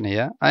உங்களுடைய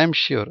பிரச்சனையை. ஐ ஆம்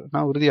ஷியூர்,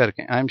 நான் உறுதியாக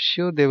இருக்கேன். ஐ ஆம்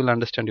sure they will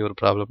understand your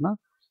ப்ராப்ளம்னா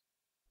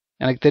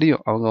எனக்கு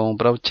தெரியும் அவங்க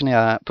உன்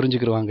பிரச்சனையை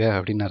புரிஞ்சுக்கிடுவாங்க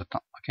அப்படின்னு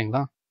அர்த்தம்,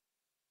 ஓகேங்களா.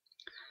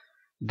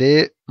 தே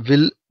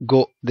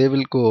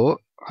வில் கோ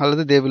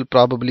அல்லது they will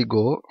probably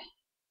go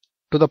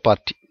to the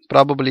party.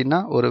 ப்ராபபிளினா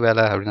ஒரு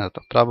வேலை அப்படின்னு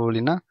அர்த்தம்.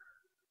 ப்ராபபிளினா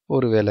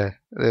ஒரு வேலை,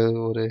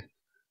 ஒரு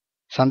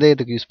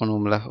சந்தேகத்துக்கு யூஸ்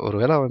பண்ணுவோம்ல, ஒரு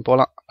வேலை அவன்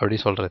போகலாம் அப்படி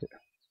சொல்கிறது,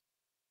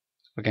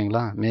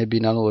 ஓகேங்களா.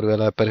 மேபினாலும் ஒரு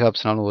வேலை,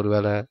 பெர்ஹாப்ஸ்னாலும் ஒரு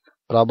வேலை,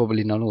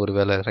 ப்ராபபிளினாலும் ஒரு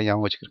வேலை, இதெல்லாம்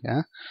ஞாபகம் வச்சுக்கிறேங்க.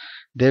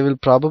 They will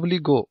probably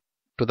go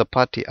to the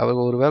party,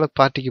 அவங்க ஒரு வேலை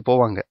பார்ட்டிக்கு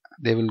போவாங்க.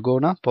 தே வில்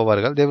கோனா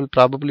போவார்கள், தே வில்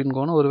ப்ராபபிளின்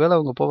கோனா ஒரு வேலை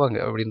அவங்க போவாங்க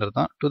அப்படின்றது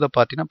தான். டு த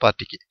பார்ட்டினா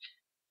பார்ட்டிக்கு.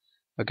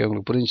 ஓகே,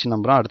 உங்களுக்கு புரிஞ்சுச்சு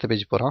நம்புறோம். அடுத்த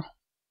பேஜ் போகிறோம்.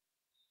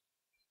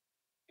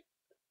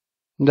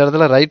 இந்த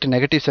இடத்துல right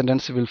negative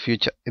sentence will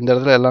future. இந்த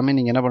இடத்துல எல்லாமே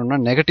நீங்கள் என்ன பண்ணணும்னா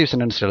நெகட்டிவ்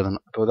சென்டென்ஸ்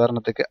எழுதணும். இப்போ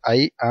உதாரணத்துக்கு ஐ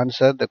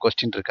ஆன்சர் த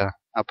கொஸ்டின் இருக்கா,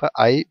 அப்போ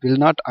I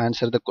will not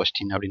answer the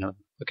question அப்படின்னு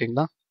எழுதணும்,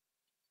 ஓகேங்களா.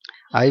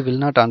 I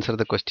will not answer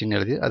the question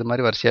எழுதி அது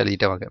மாதிரி வரிசையாக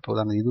எழுதிட்டே வாங்க. இப்போ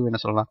உதாரணம் இது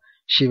என்ன சொல்லலாம்,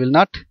 she will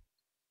not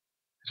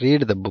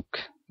read the book.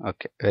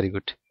 Okay, very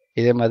good.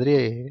 இதே மாதிரி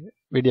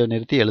வீடியோ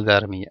நிறுத்தி எழுத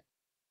ஆரம்பிங்க.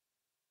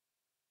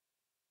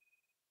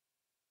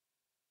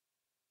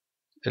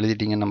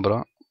 எழுதிட்டீங்க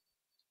நம்புகிறோம்.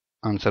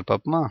 ஆன்சர்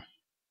பார்ப்போமா.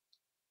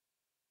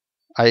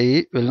 I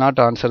will not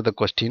answer the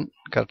question,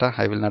 கரெக்டாக.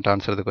 I will not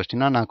answer the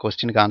கொஸ்டின்னா நான்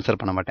கொஸ்டினுக்கு ஆன்சர்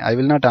பண்ண மாட்டேன். ஐ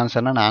வில் நாட்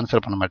ஆன்சர்னா நான்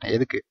ஆன்சர் பண்ண மாட்டேன்.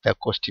 எதுக்கு? த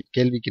கொஸ்டின்,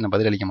 கேள்விக்கு நான்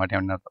பதிலளிக்க மாட்டேன்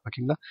அப்படின்னு அர்த்தம்,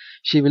 ஓகேங்களா.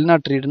 ஷி வில்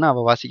நாட் ரீட்னா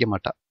அவள் வாசிக்க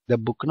மாட்டா. த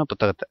புக்னா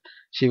புத்தகத்தை.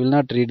 She will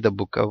not read the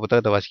book, அவள்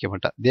புத்தகத்தை வாசிக்க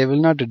மாட்டா. தே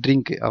வில் நாட்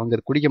ட்ரிங்க்,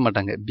 அவங்க குடிக்க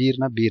மாட்டாங்க.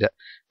 பீர்னா பீரை.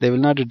 They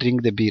will not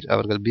drink the beer,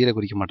 அவர்கள் பீரை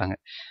குடிக்க மாட்டாங்க.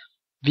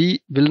 We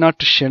will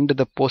not send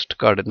the post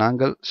card,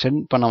 நாங்கள்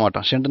சென்ட் பண்ண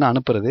மாட்டோம். சென்ட்னா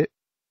அனுப்புறது.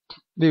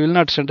 வி வில்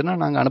நாட் சென்ட்னா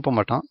நாங்கள் அனுப்ப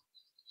மாட்டோம்.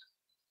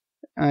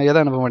 எதை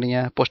அனுப்ப மாட்டீங்க?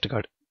 Post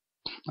card.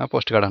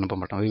 போஸ்ட் கார்டு அனுப்ப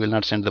மாட்டோம். We will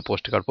not send the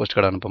post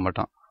card அனுப்ப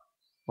மாட்டோம்.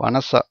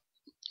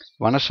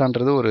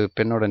 வனசான்றது ஒரு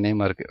பெண்ணோட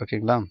நேமாக இருக்குது,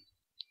 ஓகேங்களா.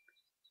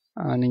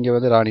 நீங்கள்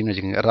வந்து ராணின்னு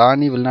வச்சுக்கோங்க.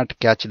 ராணி வில் நாட்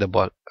கேட்ச் த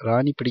பால்,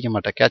 ராணி பிடிக்க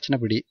மாட்டா. கேட்ச்னா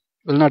பிடி,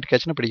 வில் நாட்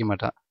கேட்ச்னா பிடிக்க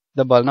மாட்டா.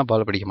 த பால்னா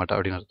பால் பிடிக்க மாட்டா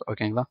அப்படின்னு அர்த்தம்,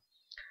 ஓகேங்களா.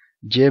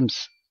 James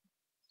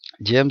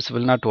James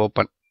will not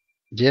open.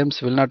 James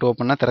will not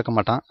ஓப்பன்னா திறக்க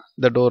மாட்டான்.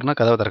 த டோர்னா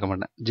கதவை திறக்க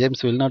மாட்டான்.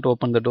 James will not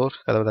open the door,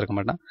 கதவை திறக்க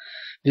மாட்டான்.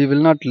 We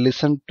will not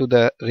listen to the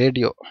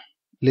radio.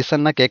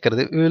 லிசன்னா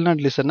கேட்கறது. வி வில்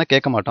நாட் லிசன்னா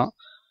கேட்க மாட்டோம்.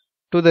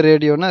 டு த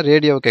ரேடியோனா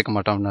ரேடியோவை கேட்க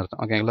மாட்டோம் அப்படின்னு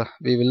அர்த்தம். ஓகேங்களா?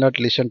 We will not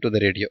listen to the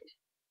radio.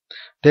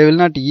 They will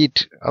not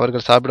eat,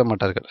 அவர்கள் சாப்பிட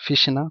மாட்டார்கள்.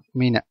 ஃபிஷ்னா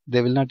மீனை. They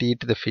will not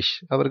eat the fish,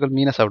 அவர்கள்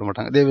மீனை சாப்பிட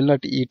மாட்டாங்க. They will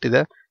not eat the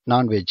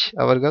non veg,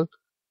 அவர்கள்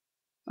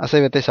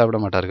அசைவத்தை சாப்பிட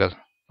மாட்டார்கள்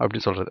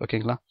அப்படின்னு சொல்றது.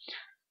 ஓகேங்களா?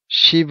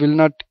 She will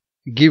not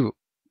give,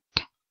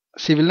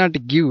 she will not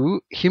give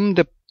him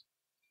the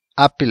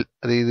apple.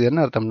 அது இது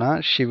என்ன அர்த்தம்னா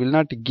she will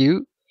not give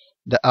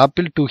the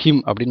apple to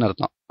him அப்படின்னு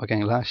அர்த்தம்.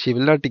 ஓகேங்களா? ஷீ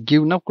வில் நாட்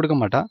கிவ்னா கொடுக்க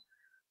மாட்டான்.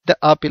 த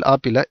ஆப்பிள்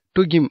ஆப்பிளை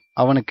டு கிம்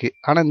அவனுக்கு.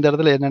 ஆனால் இந்த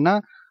இடத்துல என்னென்னா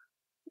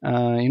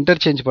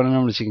இன்டர்சேஞ்ச்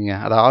பண்ணணும்னு வச்சுக்கோங்க.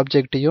 அது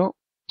ஆப்ஜெக்டையும்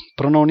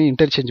ப்ரொனவுனையும்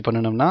இன்டர்சேஞ்ச்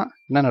பண்ணணும்னா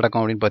என்ன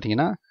நடக்கும் அப்படின்னு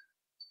பார்த்தீங்கன்னா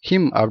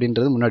ஹிம்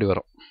அப்படின்றது முன்னாடி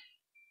வரும்.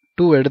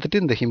 டூ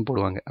எடுத்துட்டு இந்த ஹிம்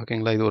போடுவாங்க.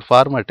 ஓகேங்களா? இது ஒரு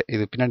ஃபார்மேட்.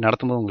 இது பின்னாடி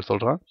நடத்தும்போது உங்களுக்கு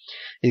சொல்கிறோம்.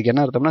 இதுக்கு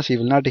என்ன அர்த்தம்னா she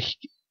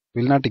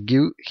will not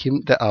give him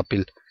the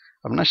apple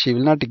அப்படின்னா ஷி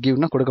வில் நாட்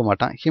கிவ்னா கொடுக்க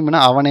மாட்டான். ஹிம்னா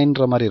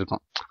அவனேன்ற மாதிரி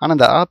இருக்கும். ஆனால்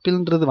இந்த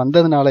ஆப்பிள்ன்றது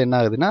வந்ததுனால என்ன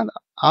ஆகுதுன்னா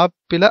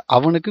ஆப்பிளை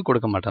அவனுக்கு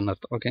கொடுக்க மாட்டான்னு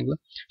அர்த்தம். ஓகேங்களா?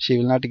 She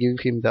will not give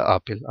him the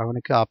apple,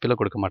 அவனுக்கு ஆப்பிளை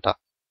கொடுக்க மாட்டான்.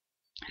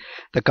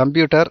 The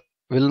computer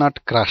will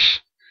not crash.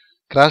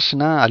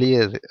 கிராஷ்னா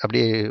அழியாது,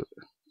 அப்படியே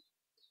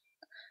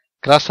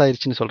கிராஷ்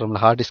ஆயிடுச்சுன்னு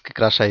சொல்கிறோம்ல, ஹார்ட் டிஸ்க்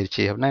கிராஷ்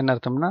ஆயிடுச்சு அப்படின்னா என்ன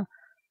அர்த்தம்னா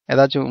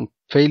ஏதாச்சும்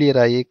ஃபெயிலியர்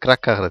ஆகி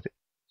கிராக் ஆகிறது,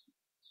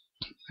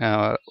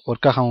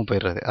 ஒர்க் ஆகாமல்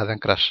போயிடுறது,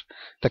 அதுதான் crash.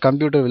 The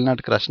computer will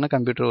not கிராஷ்னா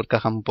computer work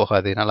ஆகாமல்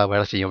போகாது, நல்லா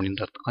வேலை செய்யும்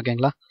அப்படின்ற அர்த்தம்.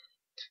 ஓகேங்களா?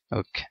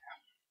 ஓகே,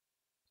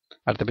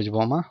 அடுத்த பேஜ்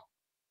போமா?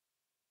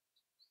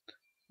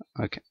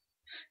 ஓகே,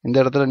 இந்த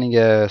இடத்துல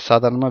நீங்கள்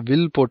சாதாரணமாக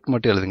வில் போட்டு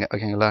மட்டும் எழுதுங்க.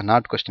 ஓகேங்களா?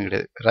 நாட் கொஸ்டின்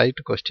கிடையாது.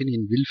 Right question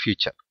in will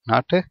future,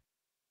 not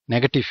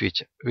negative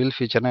future. Will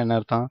ஃபியூச்சர்னா என்ன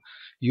அர்த்தம்?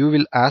 You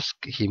will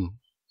ask him.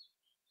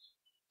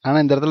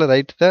 ஆனால் இந்த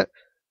இடத்துல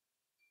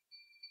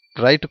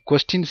ரைட்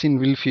கொஸ்டின்ஸ் இன்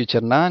வில்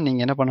ஃபியூச்சர்னா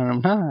நீங்கள் என்ன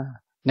பண்ணணும்னா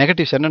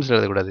நெகட்டிவ் சென்டென்ஸ்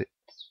எழுதக்கூடாது.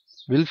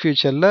 வில்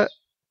ஃபியூச்சரில்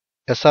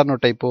எஸ்ஆர்னோ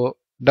டைப்போ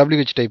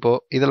டபிள்யூஹெச் டைப்போ,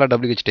 இதெல்லாம்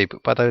டபிள்யூஹெச் டைப்பு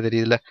பார்த்தாவே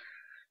தெரியுதுல்ல,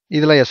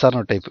 இதெல்லாம்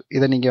எஸ்ஆர்னோ டைப்பு.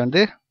 இதை நீங்கள்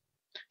வந்து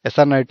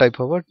எஸ்ஆர்னோ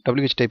டைப்பாவோ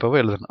டபிள்யூஹெச் டைப்பாவோ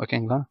எழுதணும்.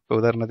 ஓகேங்களா? இப்போ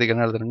உதாரணத்துக்கு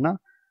என்ன எழுதணும்னா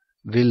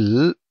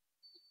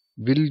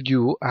will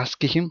you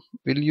ask him.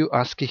 Will you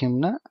ask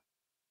ஹிம்னா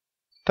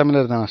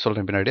தமிழர் தான் நான்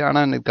சொல்கிறேன் பின்னாடி.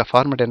 ஆனால் எனக்கு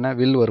ஃபார்மேட் என்ன?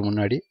 வில் வரும்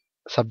முன்னாடி,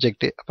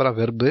 சப்ஜெக்ட், அப்புறம்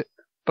வெர்பு,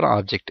 அப்புறம்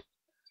object.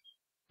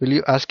 Will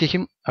you ask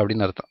him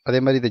அப்படின்னு அர்த்தம். அதே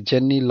மாதிரி இந்த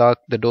ஜென்னி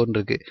லாக் த டோர்னு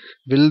இருக்கு.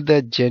 Will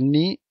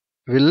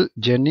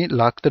Jenny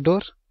lock the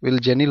door,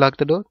 will Jenny lock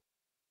the door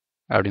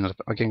அப்படின்னு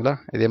அர்த்தம். ஓகேங்களா?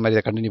 இதே மாதிரி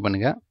இதை கண்டினியூ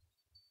பண்ணுங்க.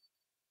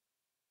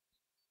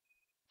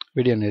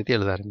 வீடியோ நிறுத்தி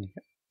எழுத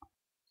ஆரம்பிங்க.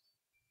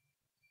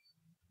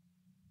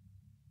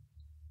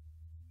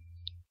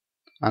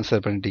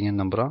 ஆன்சர்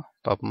பண்ணிட்டீங்கன்னு நம்புகிறோம்.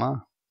 பார்ப்போமா?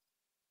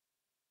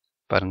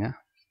 பாருங்க.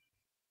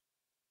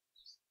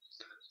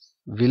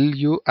 வில்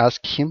யூ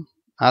ஆஸ்க் ஹிம்,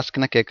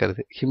 ஆஸ்க்னா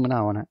கேட்கறது, ஹிம்னா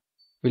அவனை.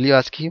 வில் யூ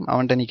ஆஸ்க் ஹிம்,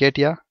 அவன்கிட்ட நீ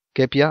கேப்பியா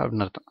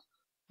அப்படின்னு அர்த்தம்.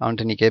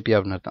 அவன்கிட்ட நீ கேப்பியா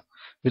அப்படின்னு அர்த்தம்.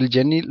 Will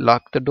Jenny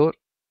lock the door,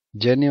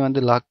 Jenny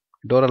வந்து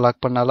டோரை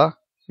லாக் பண்ணாலா?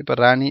 இப்போ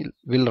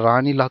will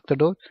Rani lock the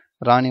door,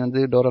 ராணி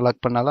வந்து டோரை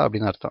லாக் பண்ணாலா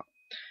அப்படின்னு அர்த்தம்.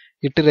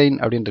 இட் ரெயின்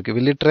அப்படின்னு இருக்கு.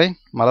 வில் இட் ரெயின்,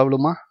 மழை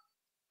விழுமா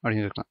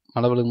அப்படின்னு இருக்கலாம்.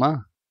 மழை விழுமா?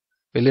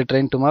 வில் இட்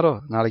ரெயின் டுமாரோ,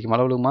 நாளைக்கு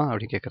மழை விழுமா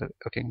அப்படின்னு கேட்கறது.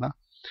 ஓகேங்களா?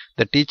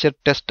 The teacher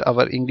test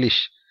our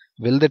English.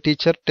 Will the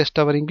teacher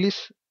test our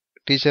English,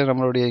 teacher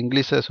நம்மளுடைய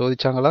இங்கிலீஷை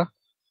சோதிச்சாங்களா?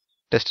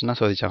 டெஸ்ட்னா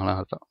சோதிச்சாங்களா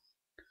அர்த்தம்.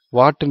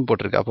 வாட்னு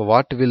போட்டிருக்கு. அப்போ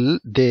வாட் வில்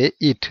தே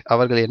ஈட்,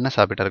 அவர்கள் என்ன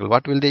சாப்பிட்டார்கள்?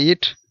 What will they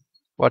eat,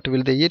 what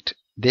will they eat.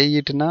 தே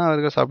ஈட்னா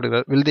அவர்கள்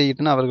சாப்பிடுகிறார்கள், வில் தே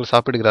ஈட்னா அவர்கள்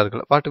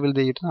சாப்பிடுகிறார்கள், வாட் வில்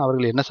தே ஈட்னா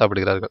அவர்கள் என்ன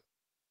சாப்பிடுகிறார்கள்.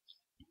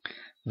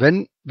 When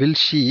will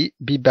she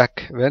be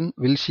back, when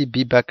will she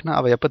B பேக்னா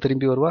அவள் எப்போ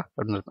திரும்பி வருவா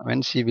அப்படின்னு இருக்கும்.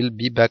 வென் ஷீ வில்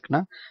பி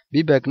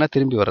பேக்னா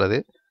திரும்பி வர்றது.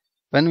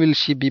 When will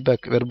she be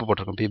back verb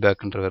போட்டிருக்கும். பி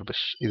பேக்ன்ற வெர்பு,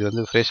 இது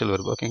வந்து ஃப்ரேஷியல்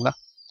வெர்பு. ஓகேங்களா?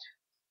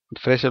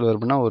 ஃப்ரேஷியல்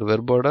வெர்புனா ஒரு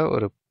வெர்போட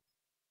ஒரு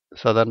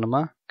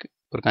சாதாரணமாக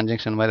ஒரு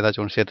கன்ஜங்ஷன் மாதிரி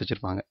ஏதாச்சும் ஒன்று சேர்த்து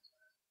வச்சுருப்பாங்க,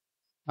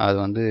 அது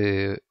வந்து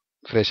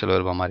ஃப்ரேஷியல்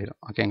வெர்பாக மாறிடும்.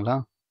 ஓகேங்களா?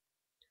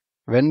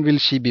 When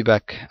will she be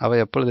back,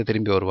 அவள் எப்பொழுது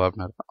திரும்பி வருவா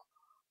அப்படின்னு அர்த்தம்.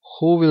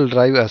 Who will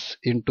drive as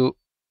into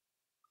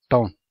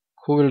down,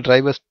 who will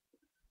drive as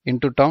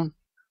into down.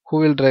 Who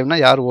will டிரைவ்னா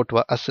யார்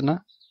ஓட்டுவா, அஸ்னா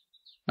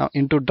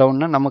இன்டு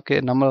டவுன்னா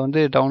நம்ம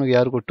வந்து டவுனுக்கு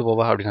யார் கூட்டு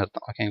போவா அப்படின்னு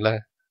அர்த்தம். ஓகேங்களா?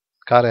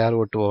 காரை யார்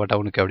ஓட்டு போவா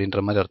டவுனுக்கு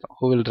அப்படின்ற மாதிரி அர்த்தம்.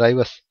 Who will drive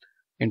as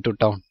into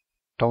down,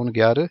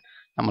 டவுனுக்கு யார்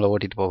நம்மளை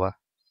ஓட்டிட்டு போவா.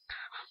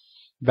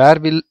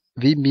 வேர் வில்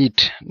வி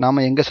மீட்,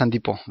 நாம் எங்கே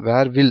சந்திப்போம்.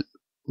 வேர் will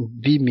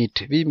we meet,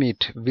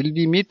 will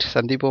we meet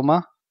சந்திப்போமா.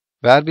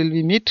 வேர் வில்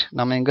வி மீட்,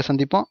 நம்ம எங்கே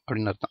சந்திப்போம்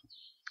அப்படின்னு அர்த்தம்.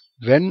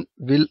 When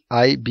will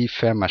I P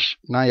famous,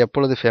 நான்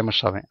எப்பொழுது ஃபேமஸ்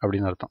ஆவேன்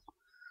அப்படின்னு அர்த்தம்.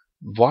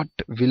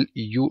 What will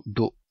you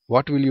two,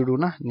 what will you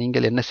டூனா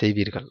நீங்கள் என்ன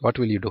செய்வீர்கள். What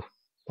will you two,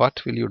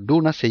 what will you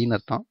டூனா செய்யின்னு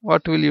அர்த்தம்.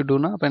 வாட் வில் யூ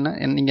டூனா அப்போ என்ன,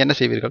 நீங்கள் என்ன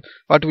செய்வீர்கள்.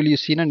 வாட் வில் யூ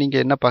சீனா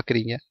நீங்கள் என்ன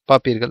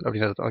பார்ப்பீர்கள்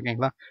அப்படின்னு அர்த்தம்.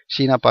 ஓகேங்களா?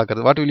 ஷீனா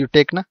பார்க்கறது. வாட் வில் யூ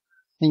டேக்னா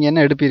நீங்கள்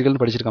என்ன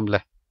எடுப்பீர்கள்னு படிச்சிருக்கோம்ல,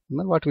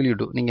 வாட் வில் யூ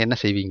டூ நீங்கள் என்ன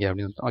செய்வீங்க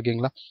அப்படின்னு அர்த்தம்.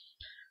 ஓகேங்களா?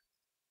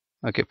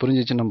 ஓகே,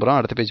 புரிஞ்சிச்சு நம்புகிறோம்.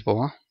 அடுத்த பேஜ்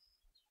போவோம்.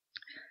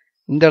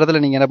 இந்த இடத்துல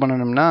நீங்கள் என்ன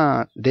பண்ணணும்னா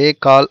தே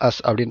கால் அஸ்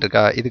அப்படின்னு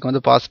இருக்கா, இதுக்கு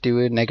வந்து positive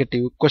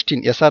negative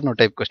question SR no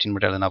type question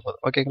மட்டும் எழுதினா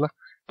போதும். ஓகேங்களா?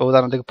 இப்போ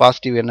உதாரணத்துக்கு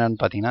பாசிட்டிவ் என்னன்னு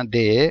பார்த்தீங்கன்னா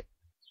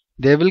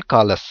தே வில்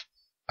கால் அஸ்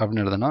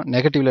அப்படின்னு எழுதணும்.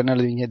 நெகட்டிவ்ல என்ன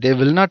எழுதுவீங்க, they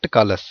will not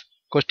call as.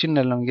 Question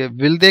எழுதுவீங்க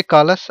வில் தே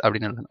கால் அஸ்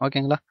அப்படின்னு எழுதணும்.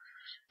 ஓகேங்களா?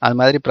 அது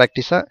மாதிரி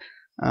ப்ராக்டிஸாக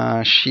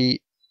ஷீ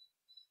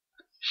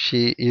ஷீ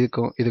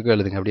இதுக்கும்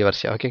எழுதுங்க அப்படியே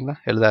வரிசையா. ஓகேங்களா?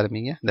 எழுத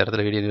ஆரம்பிங்க. இந்த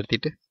இடத்துல வீடியோ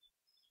நிறுத்திட்டு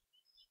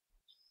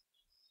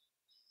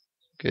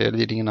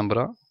எழுதிட்டீங்க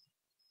நம்புகிறோம்.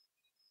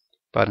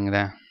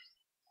 பாருங்களேன்,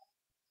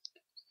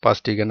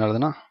 பாசிட்டிவ் என்ன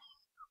எழுதுனா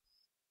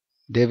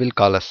they will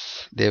call as,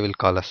 they will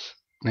call as.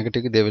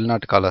 நெகட்டிவ்க்கு they will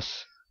not call as.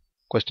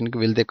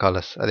 கொஸ்டினுக்கு வில் தே கால்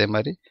அஸ். அதே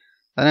மாதிரி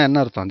அதனால்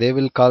என்ன அர்த்தம், தே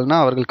வில் கால்னா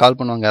அவர்கள் கால்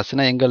பண்ணுவாங்க,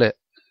 அஸ்னா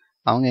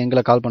அவங்க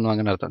எங்களை கால்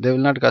பண்ணுவாங்கன்னு அர்த்தம். தே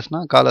வில் நாட்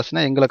கால்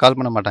அஸ்னா எங்களை கால்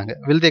பண்ண மாட்டாங்க.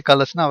 வில் தே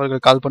கால் அஸ்னா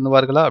அவர்கள் கால்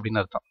பண்ணுவார்களா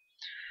அப்படின்னு அர்த்தம்.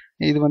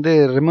 இது வந்து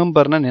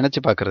ரிமெம்பர்னா நினச்சி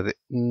பார்க்கறது.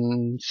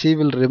 ஷீ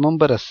வில்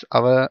ரிமெம்பர் அஸ்,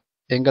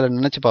 எங்களை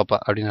நினச்சி பார்ப்பா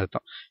அப்படின்னு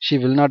அர்த்தம். She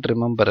will not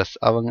remember as,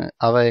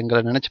 அவ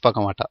எங்களை நினச்சி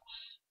பார்க்க மாட்டா.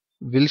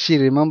 வில் ஷி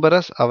ரிமெம்பர்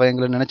அஸ், அவ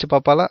எங்களை நினச்சி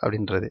பார்ப்பாளா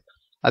அப்படின்றது.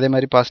 அதே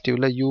மாதிரி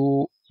பாசிட்டிவ்ல you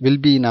will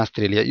be in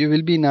Australia. You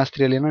will be in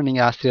ஆஸ்திரேலியானா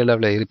நீங்கள்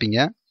ஆஸ்திரேலியாவில் இருப்பீங்க.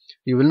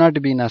 You will not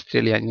be in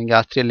Australia, நீங்கள்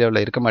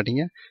ஆஸ்திரேலியாவில் இருக்க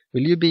மாட்டீங்க.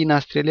 Will you be in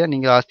Australia,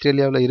 நீங்கள்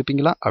ஆஸ்திரேலியாவில்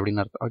இருப்பீங்களா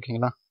அப்படின்னு அர்த்தம்.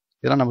 ஓகேங்களா?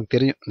 இதெல்லாம் நமக்கு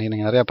தெரியும்,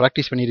 நீங்கள் நிறையா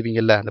ப்ராக்டிஸ்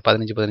பண்ணியிருப்பீங்கல்ல, அந்த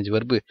 15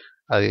 வெர்பு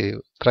அது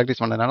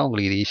ப்ராக்டிஸ் பண்ணதுனால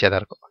உங்களுக்கு இது ஈஸியாக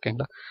தான் இருக்கும்.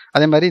 ஓகேங்களா?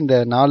 அதே மாதிரி இந்த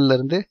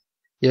 4லேருந்து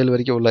 7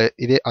 வரைக்கும் உள்ள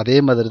அதே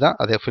மாதிரி தான்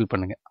அதை ஃபில்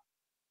பண்ணுங்க.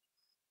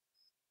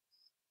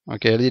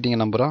 ஓகே, எழுதிட்டீங்க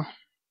நம்புகிறோம்.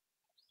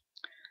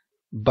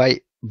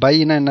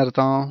 பைனா என்ன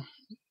அர்த்தம்,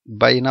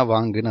 பைனா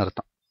வாங்குன்னு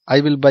அர்த்தம். ஐ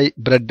வில் பை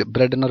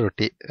பிரெட்னா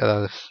ரொட்டி,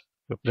 அதாவது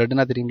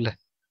பிரெட்னா தெரியுமில்ல,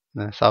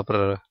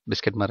 சாப்பிட்ற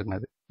பிஸ்கெட் மாதிரி இருக்குங்க,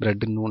 அது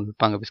பிரெட்னு ஒன்று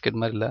விற்பாங்க, பிஸ்கெட்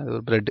மாதிரி இல்லை, அது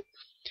ஒரு bread.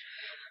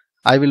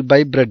 I will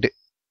buy bread,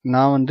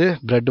 நான் வந்து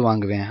பிரெட்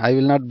வாங்குவேன். I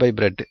will not by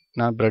bread,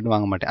 நான் பிரெட்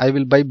வாங்க மாட்டேன். ஐ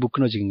வில் பை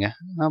புக்னு வச்சுக்கோங்க,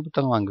 நான்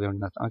புத்தகம் வாங்குவேன்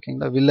அப்படின்னு அர்த்தம்.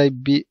 ஓகேங்களா?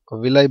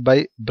 வில் ஐ பை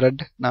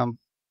பிரெட், நான்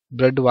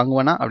பிரெட்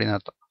வாங்குவேனா அப்படின்னு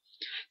அர்த்தம்.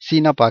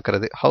 சீனா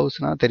பார்க்கறது,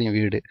 ஹவுஸ்னா தெரியும்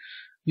வீடு.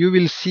 யூ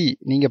வில் சி,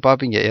 நீங்கள்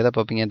பார்ப்பீங்க, எதை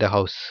பார்ப்பீங்க, இந்த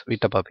ஹவுஸ்,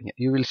 வீட்டை பார்ப்பீங்க.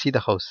 You will see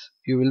the house,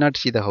 you will not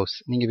see the house,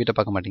 நீங்கள் வீட்டை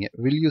பார்க்க மாட்டீங்க.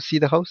 Will you see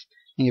the house,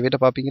 நீங்கள் வீட்டை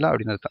பார்ப்பீங்களா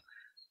அப்படின்னு அர்த்தம்.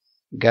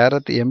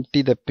 கேரத்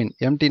எம்டி த பின்,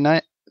 எம்டினா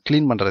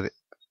க்ளீன் பண்ணுறது,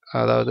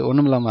 அதாவது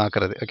ஒன்றும் இல்லாமல்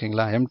ஆக்குறது.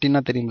 ஓகேங்களா?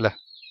 எம்டினா தெரியுங்களா,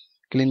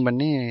 க்ளீன்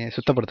பண்ணி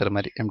சுத்தப்படுத்துகிற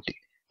மாதிரி எம்டி,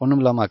 ஒன்றும்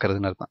இல்லாமல்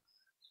ஆக்குறதுன்னு அர்த்தம்.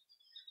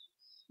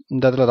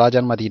 இந்த இடத்துல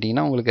ராஜான்னு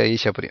மாற்றிக்கிட்டிங்கன்னா உங்களுக்கு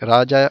ஈஸியாக புரியும்.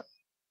 ராஜா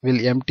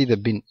வில் எம்டி த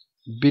பின்.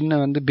 பின்னை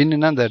வந்து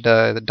பின்னுனா இந்த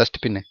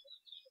டஸ்ட் பின்னு,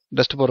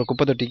 டஸ்ட் போகிற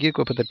குப்பை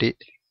தொட்டி,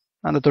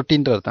 அந்த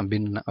தொட்டின்ற அர்த்தம்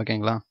பின்னு.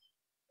 ஓகேங்களா?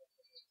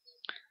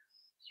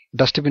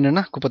 டஸ்ட்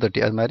பின்னுனா குப்பை தொட்டி,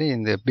 அது மாதிரி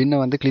இந்த பின்னை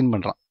வந்து க்ளீன்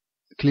பண்ணுவான்.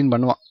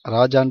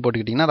 ராஜான்னு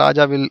போட்டுக்கிட்டிங்கன்னா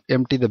ராஜா வில்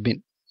எம்டி த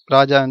பின்,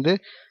 ராஜா வந்து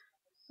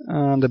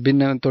அந்த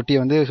பின்னு தொட்டியை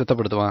வந்து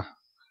சுத்தப்படுத்துவான்.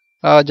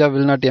 ராஜா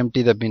வில் நாட்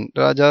எம்டி த பின்,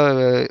 ராஜா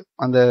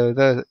அந்த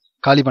இதை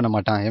காலி பண்ண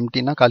மாட்டான்.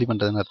 எம்டினா காலி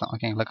பண்ணுறதுன்னு அர்த்தம்.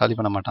 ஓகேங்களா? காலி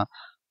பண்ண மாட்டான்,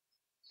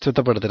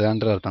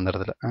 சுத்தப்படுத்துறன்ற அர்த்தம் அந்த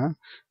இடத்துல.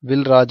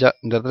 வில் ராஜா,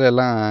 இந்த இடத்துல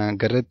எல்லாம்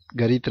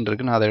கரீத்துன்னு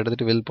இருக்கு, நான் அதை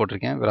எடுத்துகிட்டு வில்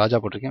போட்டிருக்கேன், ராஜா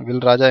போட்டிருக்கேன்.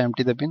 Will Raja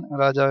empty the bin,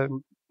 Raja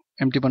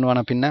empty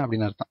பண்ணுவானா பின்ன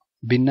அப்படின்னு அர்த்தம்,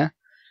 பின்ன.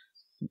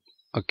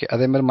 ஓகே,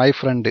 அதே மாதிரி மை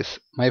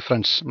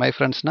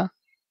ஃப்ரெண்ட்ஸ்னா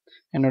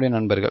என்னுடைய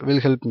நண்பர்கள்.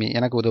 வில் ஹெல்ப் மீ,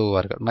 எனக்கு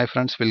உதவுவார்கள். My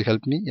friends will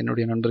help me,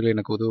 என்னுடைய நண்பர்கள்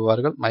எனக்கு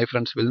உதவுவார்கள். My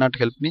friends will not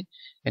help me,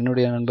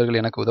 என்னுடைய நண்பர்கள்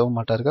எனக்கு உதவ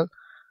மாட்டார்கள்.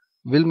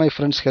 Will my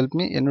friends help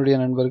me, என்னுடைய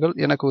நண்பர்கள்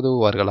எனக்கு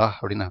உதவுவார்களா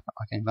அப்படின்னு அர்த்தம்.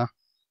 ஓகேங்களா?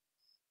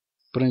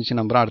 புரிஞ்சிச்சு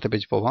நம்புறோம். அடுத்த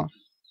பேஜ் போவோம்.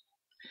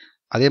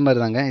 அதே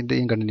மாதிரி தாங்க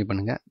இதையும் கண்டினியூ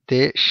பண்ணுங்க.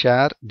 தே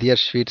ஷேர்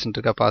தியர் ஸ்வீட்ஸ்ன்னு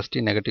இருக்கா,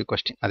 பாசிட்டிவ் நெகட்டிவ்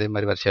கொஸ்டின், அதே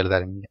மாதிரி வரிசை எழுத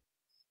ஆரம்பிங்க.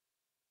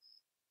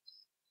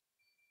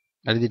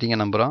 எழுதிட்டீங்க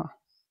நம்புகிறோம்.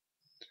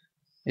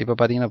 இப்போ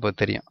பார்த்தீங்கன்னா இப்போ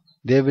தெரியும்,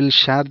 they will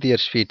share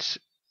their sweets.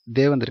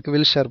 தே வந்திருக்கு,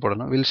 வில் ஷேர்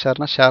போடணும். வில்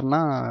ஷேர்னா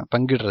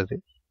பங்கிடுறது.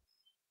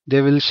 தே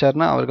வில்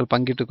ஷேர்னா அவர்கள்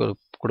பங்கிட்டு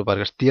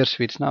கொடுப்பார்கள். தியர்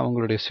ஸ்வீட்ஸ்னா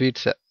அவங்களுடைய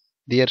ஸ்வீட்ஸை,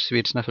 தியர்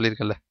ஸ்வீட்ஸ்னா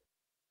சொல்லியிருக்கல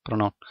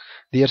ப்ரொனவுன்,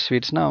 தியர்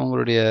ஸ்வீட்ஸ்னா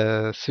அவங்களுடைய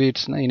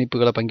ஸ்வீட்ஸ்னா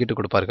இனிப்புகளை பங்கிட்டு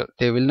கொடுப்பார்கள்.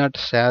 They will not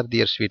share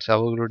their sweets,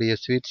 அவர்களுடைய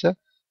ஸ்வீட்ஸை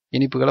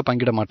இனிப்புகளை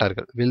பங்கிட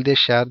மாட்டார்கள். Will they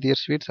share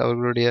their sweets,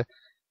 அவர்களுடைய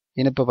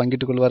இனிப்பை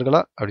பங்கிட்டு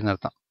கொள்வார்களா அப்படின்னு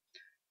அர்த்தம்.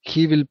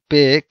 ஹீ வில்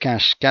பே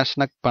கேஷ்,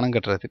 கேஷ்னா பணம்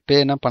கட்டுறது,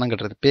 பேனா பணம்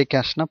கட்டுறது, பே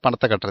கேஷ்னா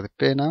பணத்தை கட்டுறது,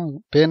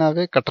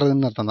 பேனாவே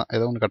கட்டுறதுன்னு அர்த்தம் தான்,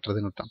 ஏதோ ஒன்று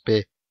கட்டுறதுன்னு அர்த்தம்.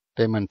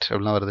 பேமெண்ட்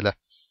அப்படிலாம் வருதுல்ல.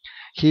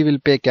 ஹீ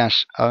வில் பே கேஷ்,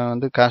 அவன்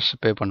வந்து கேஷ்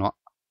பே பண்ணுவான்.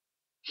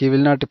 He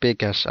will not pay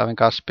cash, அவன்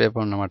காசு பே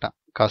பண்ண மாட்டான்.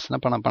 காசுனா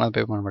பணம்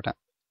பே பண்ண மாட்டான்.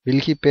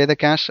 Will he pay the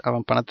cash,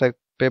 அவன் பணத்தை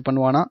பே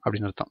பண்ணுவானா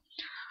அப்படின்னு அர்த்தம்.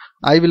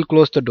 I will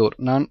close the door,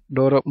 நான்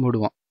டோரை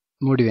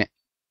மூடுவேன்.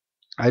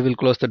 I will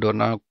close the door,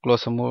 நான்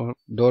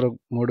டோரை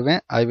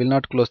மூடுவேன். I will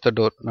not close the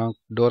door, நான்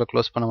டோரை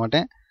க்ளோஸ் பண்ண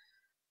மாட்டேன்.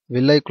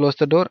 Will I close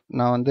the door,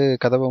 நான் வந்து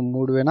கதவை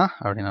மூடுவேனா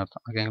அப்படின்னு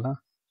அர்த்தம். ஓகேங்களா?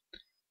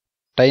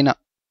 டைனா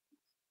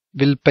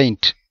will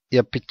paint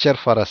a picture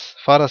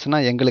for அஸ்னா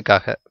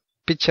எங்களுக்காக,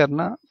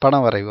 பிக்சர்னா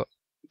படம் வரைவோம்,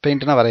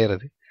 பெயிண்ட்னா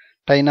வரைகிறது.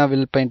 டைனா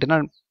வில்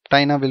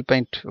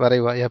பெயிண்ட்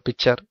வரைவா எ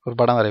பிக்சர், ஒரு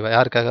படம் வரைவா,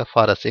 யாருக்காக,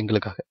 ஃபார் அஸ்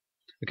எங்களுக்காக.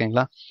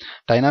 ஓகேங்களா?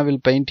 டைனா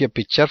will paint a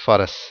picture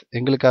for us,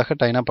 எங்களுக்காக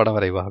டைனா படம்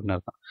வரைவா அப்படின்னு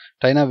அர்த்தம்.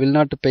 டைனா will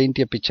not paint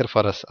a picture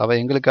for us, அவள்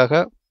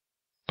எங்களுக்காக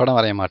படம்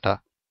வரைய மாட்டா.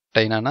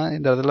 டைனானா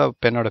இந்த இடத்துல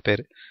பெண்ணோட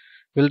பேர்.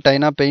 Will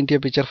டைனா paint a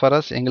picture for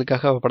us,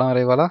 எங்களுக்காக படம்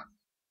வரைவாளா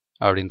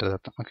அப்படின்றது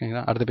அர்த்தம்.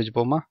 ஓகேங்களா, அடுத்த பேஜ்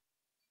போமா.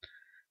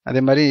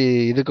 அதே மாதிரி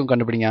இதுக்கும்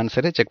கண்டுபிடிங்க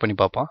ஆன்சரு, செக் பண்ணி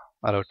பார்ப்போம்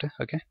வர விட்டு.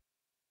 ஓகே,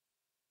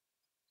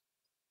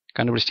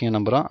 கண்டுபிடிச்சிட்டிங்க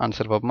நம்புகிறோம்.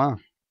 ஆன்சர் பார்ப்போமா.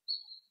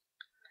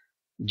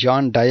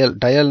 ஜான் டயல்,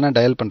 டயல்னா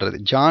டயல் பண்ணுறது.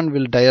 ஜான்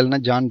வில் டயல்னா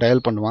ஜான்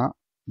டயல் பண்ணுவான்.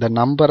 The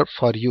number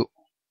for you,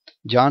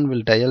 John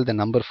will dial the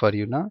number for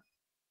யூனா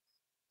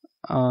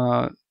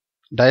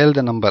dial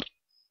the number,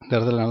 இந்த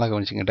இடத்துல நல்லா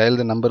கவனிச்சிங்க. டயல்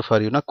த நம்பர்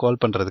ஃபார் யூனா கால்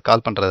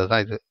பண்ணுறது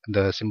தான் இது, இந்த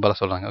சிம்பிளாக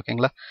சொல்கிறாங்க.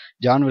 ஓகேங்களா,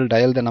 John will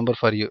dial the number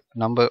for you,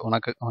 number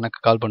உனக்கு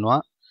கால்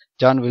பண்ணுவான்.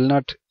 John will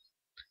not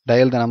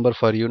dial the number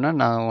for யூனா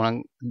நான்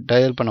உனக்கு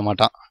டயல் பண்ண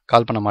மாட்டான்,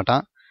 கால் பண்ண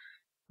மாட்டான்.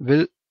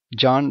 Will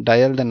John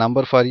dial the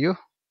number for you,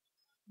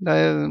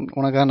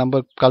 உனக்காக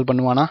நம்பர் கால்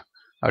பண்ணுவானா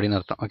அப்படின்னு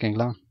அர்த்தம்.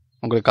 ஓகேங்களா,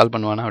 உங்களுக்கு கால்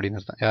பண்ணுவானா அப்படின்னு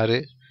அர்த்தம். யார்?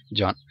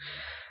 ஜான்.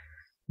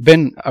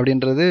 பென்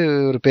அப்படின்றது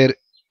ஒரு பேர்.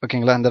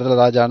 ஓகேங்களா, இந்த இடத்துல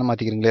ராஜான்னு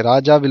மாற்றிக்கிறீங்களே.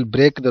 ராஜா வில்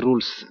பிரேக் த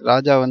ரூல்ஸ்,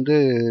 ராஜா வந்து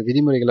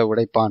விதிமுறைகளை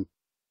உடைப்பான்.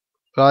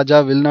 ராஜா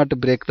will not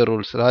break the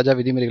rules, ராஜா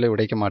விதிமுறைகளை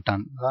உடைக்க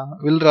மாட்டான்.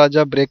 Will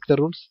Raja break the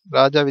rules,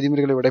 ராஜா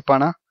விதிமுறைகளை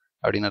உடைப்பானா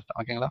அப்படின்னு அர்த்தம்.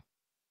 ஓகேங்களா,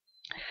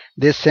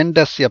 தே send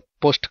as a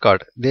post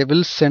card, they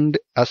will send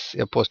as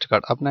a post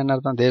card அப்படின்னா என்ன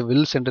அர்த்தம்? தே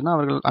வில் சென்ட்னா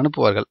அவர்கள்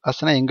அனுப்புவார்கள்,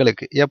 அஸ்னா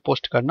எங்களுக்கு, எ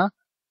போஸ்ட் கார்டுனா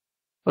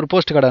ஒரு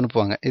போஸ்ட் கார்டு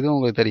அனுப்புவாங்க. இதுவும்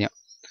உங்களுக்கு தெரியும்.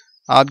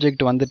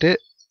 ஆப்ஜெக்ட் வந்துட்டு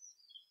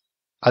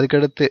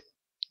அதுக்கடுத்து,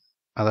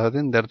 அதாவது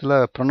இந்த இடத்துல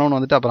ப்ரொனவுன்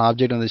வந்துட்டு அப்புறம்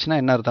ஆப்ஜெக்ட் வந்துச்சுன்னா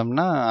என்ன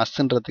அர்த்தம்னா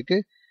அஸ்ன்றதுக்கு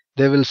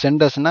தே வில்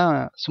சென்ட் அஸ்னா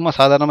சும்மா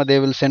சாதாரணமாக தே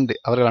வில் சென்ட்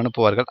அவர்கள்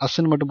அனுப்புவார்கள்.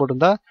 அஸ்ன்னு மட்டும்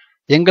போட்டிருந்தா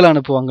எங்களை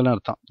அனுப்புவாங்கன்னு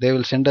அர்த்தம். தே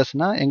வில் சென்ட்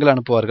அஸ்னா எங்களை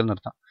அனுப்புவார்கள்னு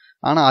அர்த்தம்.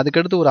 ஆனால்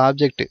அதுக்கடுத்து ஒரு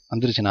ஆப்ஜெக்ட்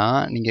வந்துருச்சுன்னா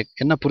நீங்கள்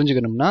என்ன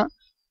புரிஞ்சுக்கணும்னா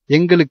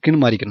எங்களுக்குன்னு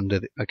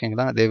மாறிக்கணுன்றது.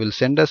 ஓகேங்களா, they will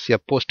send as a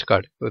post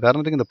card.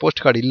 உதாரணத்துக்கு இந்த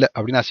போஸ்ட் கார்டு இல்லை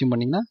அப்படின்னு அசியூம்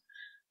பண்ணிங்கன்னா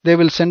தே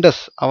வில் சென்ட்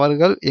அஸ்,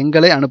 அவர்கள்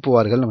எங்களை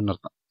அனுப்புவார்கள்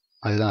அர்த்தம்.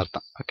 அதுதான்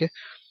அர்த்தம். Okay,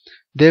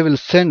 they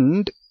will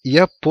send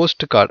a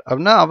post card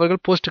அப்படின்னா அவர்கள்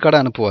போஸ்ட் கார்டை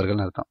அனுப்புவார்கள்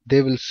அர்த்தம். They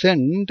will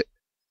send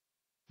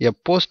a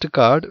post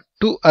card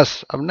to us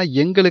அப்படின்னா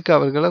எங்களுக்கு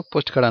அவர்களை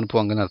போஸ்ட் கார்டு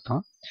அனுப்புவாங்கன்னு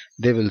அர்த்தம்.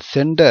 They will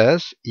send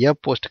as a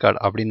post card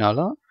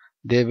அப்படின்னாலும்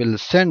they will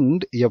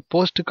send a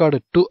post card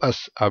to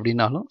us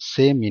அப்படின்னாலும்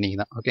சேம் மீனிங்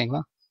தான்.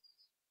 ஓகேங்களா,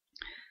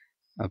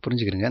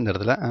 புரிஞ்சுக்கிறீங்க இந்த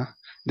இடத்துல.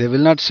 They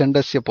will not send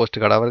as a post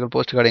card, அவர்கள்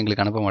போஸ்ட் கார்டு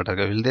எங்களுக்கு அனுப்ப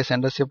மாட்டார்கள். Will they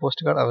send as a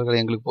post card, அவர்கள்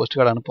எங்களுக்கு போஸ்ட்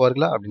கார்டு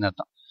அனுப்புவார்களா அப்படின்னு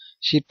அர்த்தம்.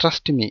 She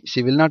trust me, she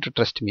will not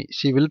trust me,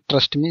 she will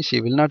trust me, she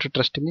will not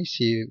trust me,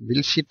 she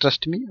will she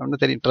trust me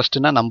அப்படின்னு தெரியும்.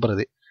 ட்ரஸ்ட்னா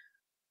நம்புறது.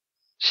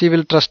 She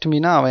will trust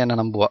Meena அவன் என்ன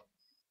நம்புவா.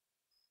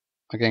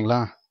 ஓகேங்களா,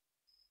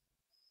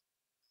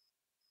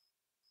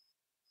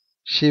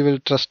 ஷி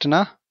வில்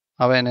ட்ரஸ்ட்னா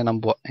அவன் என்ன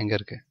நம்புவா, எங்க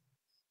இருக்கு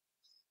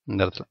இந்த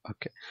இடத்துல.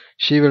 Okay,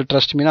 she will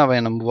trust Meena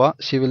அவன் நம்புவா.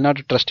 She will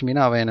not trust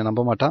Meena அவன் என்ன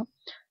நம்ப மாட்டான்.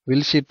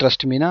 வில் ஷி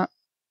ட்ரஸ்ட் மீனா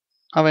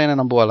அவன் என்ன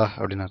நம்புவாளா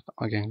அப்படின்னு அர்த்தம்.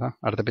 ஓகேங்களா,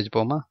 அடுத்த பேஜ்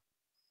போமா.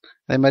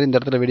 அதே மாதிரி இந்த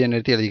இடத்துல வீடியோ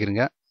நிறுத்தி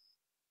எழுதிக்கிறீங்க.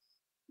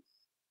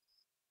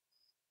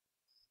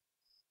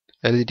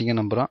 எழுதிட்டீங்க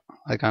நம்புகிறோம்.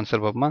 அதுக்கு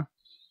ஆன்சர் பார்ப்போமா.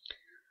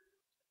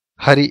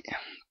 ஹரி,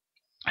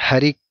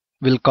 ஹரி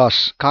வில்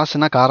காஸ்,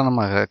 காசுனா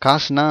காரணமாக,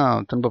 காசுனா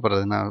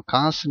துன்பப்படுறதுனா,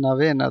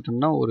 காசுனாவே என்ன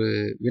அர்த்தம்னா ஒரு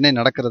வினை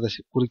நடக்கிறத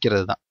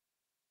குறிக்கிறது தான்.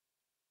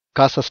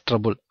 காசஸ்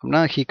ட்ரபுள்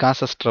அப்படின்னா ஹி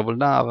காசஸ்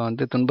ட்ரபுள்னா அவன்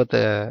வந்து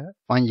துன்பத்தை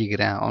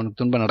வாங்கிக்கிறேன், அவனுக்கு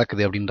துன்பம்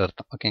நடக்குது அப்படின்ற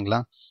அர்த்தம். ஓகேங்களா,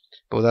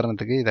 இப்போ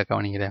உதாரணத்துக்கு இதை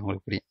கவனிக்கிறேன்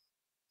உங்களுக்கு புரியும்.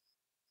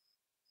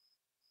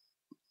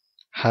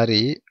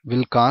 ஹரி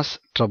வில் காஸ்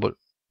ட்ரபுள்,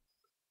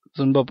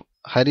 துன்பம்.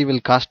 ஹரி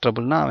வில் காஸ்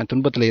ட்ரபுள்னா அவன்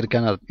துன்பத்தில்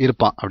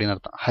இருப்பான் அப்படின்னு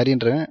அர்த்தம்.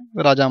 ஹரின்றவன்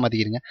ராஜா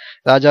மாத்திக்கிறீங்க.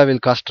 ராஜா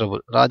வில் காஸ்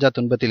ட்ரபுள், ராஜா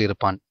துன்பத்தில்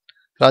இருப்பான்.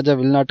 ராஜா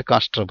வில் நாட்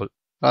காஸ் ட்ரபுள்,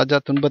 ராஜா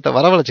துன்பத்தை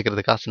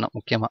வரவழைச்சிக்கிறது. காசுனா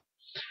முக்கியமா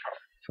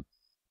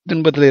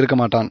துன்பத்தில் இருக்க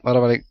மாட்டான்,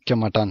 வரவழைக்க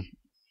மாட்டான்.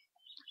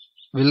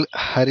 வில்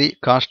ஹரி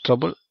காஸ்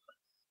ட்ரபுள்,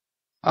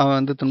 அவன்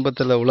வந்து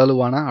துன்பத்தில்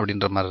உழலுவானா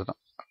அப்படின்ற மாதிரி தான்.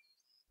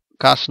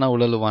 காசுனா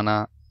உழலுவானா,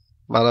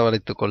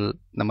 வரவழைத்துக்கொள்,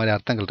 இந்த மாதிரி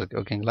அர்த்தங்கள் இருக்கு.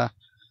 ஓகேங்களா,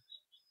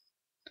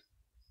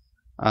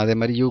 அதே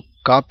மாதிரி you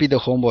copy the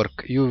home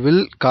work, you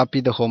will copy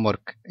the home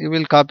work. You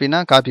will காப்பினா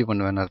copy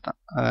பண்ணுவேன்னு அர்த்தம்.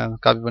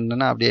 காப்பி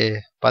பண்ணுன்னா அப்படியே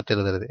பார்த்து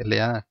எழுதுறது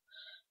இல்லையா.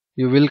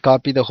 You will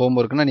copy the home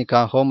ஒர்க்னா நீ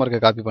ஹோம் ஒர்க்கை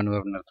காப்பி பண்ணுவேன்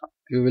அப்படின்னு அர்த்தம்.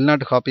 You will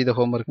not copy the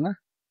home ஒர்க்னா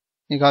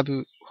நீ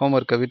ஹோம்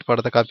ஒர்க்கை வீட்டு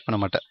பாடத்தை காப்பி பண்ண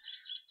மாட்டேன்,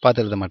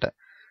 பார்த்து எழுத மாட்டேன்.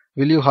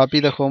 Will you copy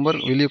the home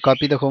work, will you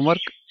copy the home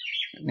work,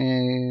 நீ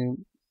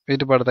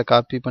வீட்டு பாடத்தை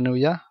காப்பி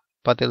பண்ணுவியா,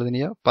 பார்த்து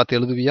எழுதுனியா, பார்த்து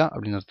எழுதுவியா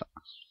அப்படின்னு அர்த்தம்.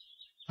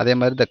 அதே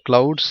மாதிரி த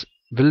clouds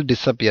will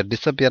disappear,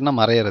 டிஸப்பியர்னா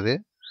மறையிறது.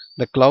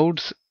 The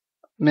clouds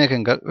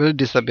மேகங்கள், வில்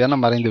டிஸப்பியர்னா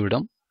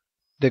மறைந்துவிடும்.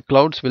 த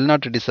கிளவுட்ஸ் வில்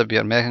நாட்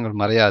டிஸப்பியர், மேகங்கள்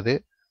மறையாது.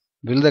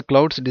 வில் த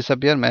கிளவுட்ஸ்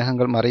டிஸப்பியர்,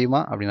 மேகங்கள் மறையுமா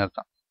அப்படின்னு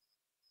அர்த்தம்.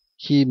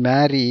 He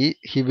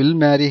will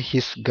Mary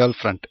his girl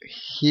friend,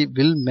 he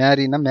will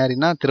மேரினா,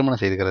 மேரினா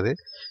திருமணம் செய்துக்கிறது.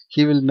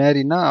 ஹி வில்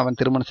மேரினா அவன்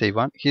திருமணம்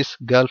செய்வான். ஹிஸ்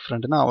கேர்ள்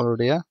ஃப்ரெண்ட்னா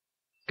அவளுடைய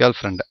girl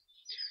friend.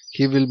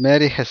 He will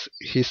Mary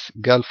his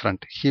girl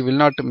friend, he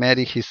will not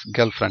Mary his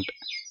girl friend,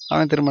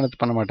 அவன் திருமணத்தை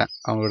பண்ண மாட்டான்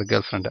அவங்களோட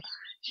கேர்ள் ஃப்ரெண்டை.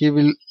 He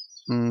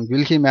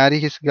will he Mary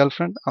his girl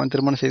friend, அவன்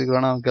திருமணம்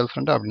செய்துக்கிறானா அவன் கேர்ள்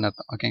ஃப்ரெண்டு அப்படின்னு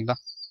அர்த்தம். ஓகேங்களா,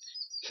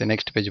 சரி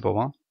நெக்ஸ்ட் பேஜ்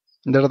போவோம்.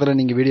 இந்த இடத்துல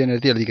நீங்கள் வீடியோ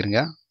நிறுத்தி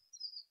எழுதிக்கிறீங்க,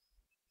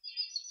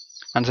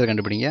 ஆன்சர்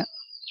கண்டுபிடிங்க.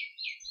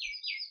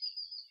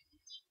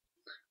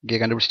 இங்கே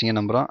கண்டுபிடிச்சிட்டிங்க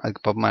நம்புகிறோம்.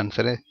 அதுக்கு பார்ப்போம்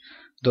answer.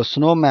 The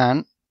snowman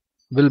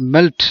will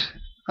melt.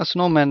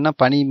 ஸ்னோமேன்னா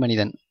பனி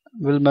மனிதன்.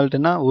 Will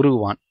மெல்ட்னா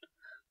உருகுவான்.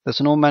 The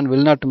snowman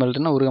will not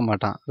மெல்ட்னா உருக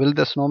மாட்டான். வில்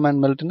த ஸ்னோமேன்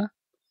மெல்ட்னா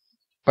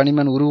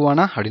பனிமன்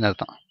உருகுவானா அப்படின்னு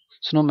அர்த்தம்.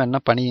 ஸ்னோமேன்னா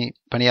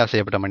பனியால்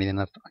செய்யப்பட்ட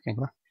மனிதன் அர்த்தம்.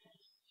 ஓகேங்களா.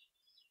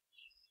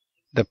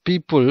 The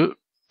people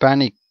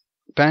panic.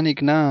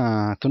 பேனிக்னா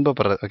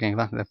துன்பப்படுறது.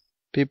 ஓகேங்களா. The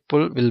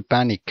people will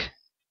panic.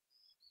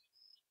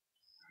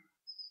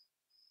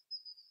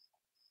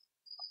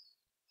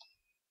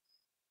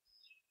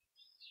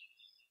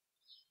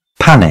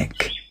 panic,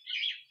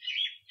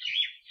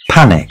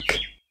 panic.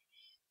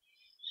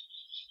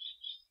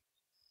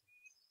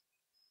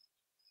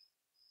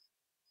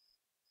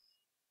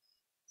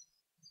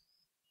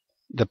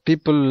 The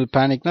people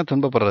பேனிக்னா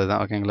துன்பப்படுறது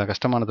தான். ஓகேங்களா.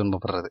 கஷ்டமான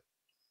துன்பப்படுறது.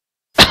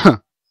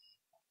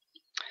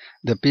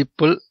 The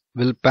people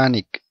will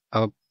panic.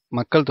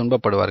 மக்கள்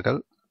துன்பப்படுவார்கள்.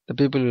 The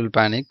people will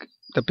panic.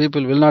 The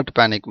people will not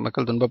panic.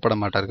 மக்கள் துன்பப்பட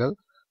மாட்டார்கள்.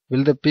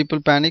 Will the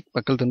people panic.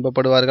 மக்கள்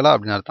துன்பப்படுவார்களா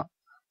அப்படின்னு அர்த்தம்.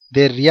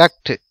 தே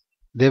react.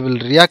 They will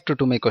react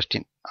to my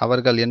question.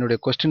 அவர்கள் என்னுடைய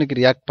கொஸ்டினுக்கு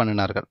ரியாக்ட்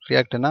பண்ணினார்கள்.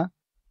 ரியாக்ட்னா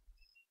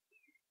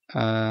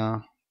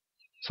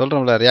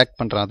சொல்கிறோம்ல, ரியாக்ட்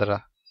பண்ணுறான் அதரா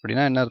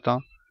அப்படின்னா என்ன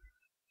அர்த்தம்?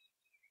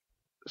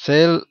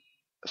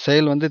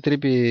 செயல் வந்து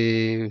திருப்பி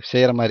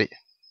செய்கிற மாதிரி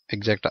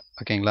எக்ஸாக்டாக.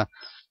 ஓகேங்களா.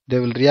 They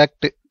will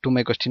react to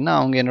my கொஸ்டின்னா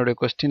அவங்க என்னுடைய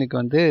கொஸ்டினுக்கு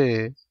வந்து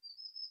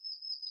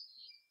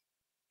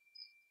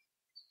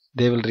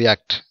தே வில்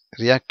ரியாக்ட்.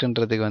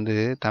 ரியாக்ட்ன்றதுக்கு வந்து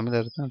தமிழ்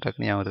அர்த்தம்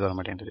டக்குனு ஞாபகத்துக்கு வர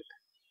மாட்டேங்குது.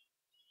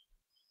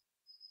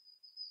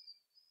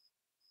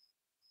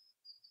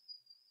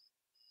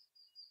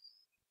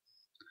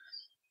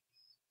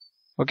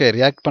 ஓகே,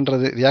 ரியாக்ட்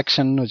பண்ணுறது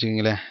ரியாக்ஷன்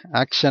வச்சுக்கிங்களேன்.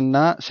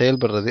 ஆக்ஷன்னா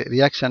செயல்படுறது,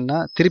 ரியாக்ஷன்னா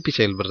திருப்பி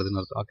செயல்படுறதுன்னு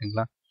அர்த்தம்.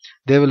 ஓகேங்களா.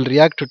 They will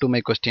react to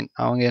my question.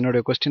 அவங்க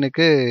என்னுடைய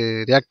கொஸ்டினுக்கு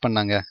ரியாக்ட்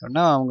பண்ணாங்க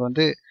அப்படின்னா அவங்க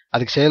வந்து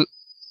அதுக்கு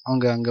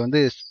அவங்க அங்கே வந்து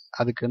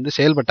அதுக்கு வந்து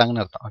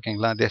செயல்பட்டாங்கன்னு அர்த்தம்.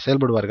 ஓகேங்களா.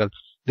 செயல்படுவார்கள்.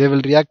 They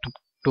will react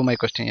to my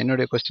question.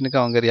 என்னுடைய கொஸ்டினுக்கு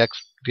அவங்க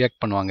ரியாக்ட்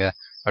பண்ணுவாங்க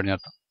அப்படின்னு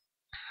அர்த்தம்.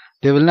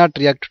 They will not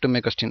react to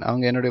my question.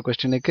 அவங்க என்னுடைய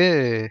கொஸ்டினுக்கு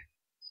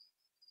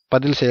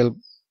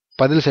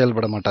பதில்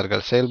செயல்பட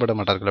மாட்டார்கள்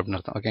அப்படின்னு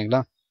அர்த்தம்.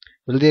 ஓகேங்களா.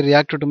 Will they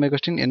react to my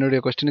question. என்னுடைய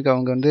கொஸ்டினுக்கு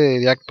அவங்க வந்து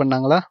ரியாக்ட்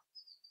பண்ணாங்களா,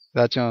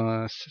 ஏதாச்சும்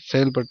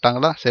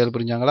செயல்பட்டாங்களா, செயல்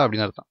புரிஞ்சாங்களா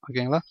அப்படின்னு அர்த்தம்.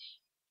 ஓகேங்களா.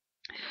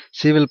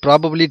 C will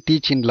probably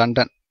teach in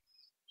London.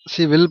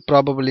 C will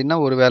ப்ராபபிளின்னா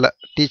ஒரு வேளை,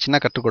 டீச்னா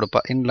கற்றுக் கொடுப்பா.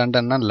 இன்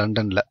லண்டன்னா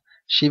லண்டனில்.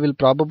 She will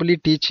probably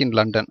teach in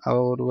London.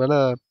 அவள் ஒரு வேளை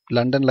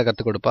லண்டனில்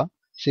கற்றுக் கொடுப்பா.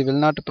 C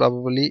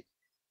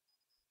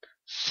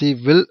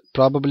will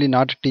probably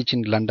not teach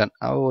in London.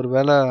 அவள் ஒரு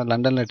வேளை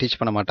லண்டனில் டீச்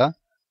பண்ண மாட்டா.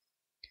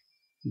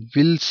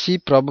 Will she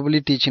probably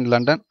teach in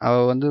London.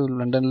 அவள் வந்து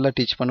லண்டனில்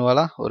டீச்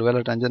பண்ணுவாளா, ஒரு வேளை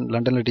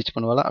லண்டனில் டீச்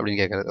பண்ணுவாளா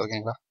அப்படின்னு கேட்குறது.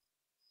 ஓகேங்களா.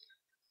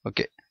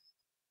 ஓகே,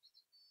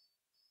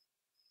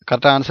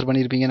 கரெக்டாக ஆன்சர்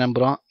பண்ணியிருப்பீங்க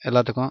நம்புகிறோம்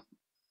எல்லாத்துக்கும்.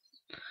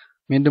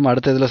 மீண்டும்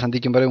அடுத்த இதில்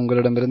சந்திக்கும் வரை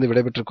உங்களிடமிருந்து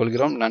விடைபெற்றுக்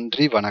கொள்கிறோம்.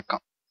 நன்றி,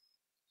 வணக்கம்.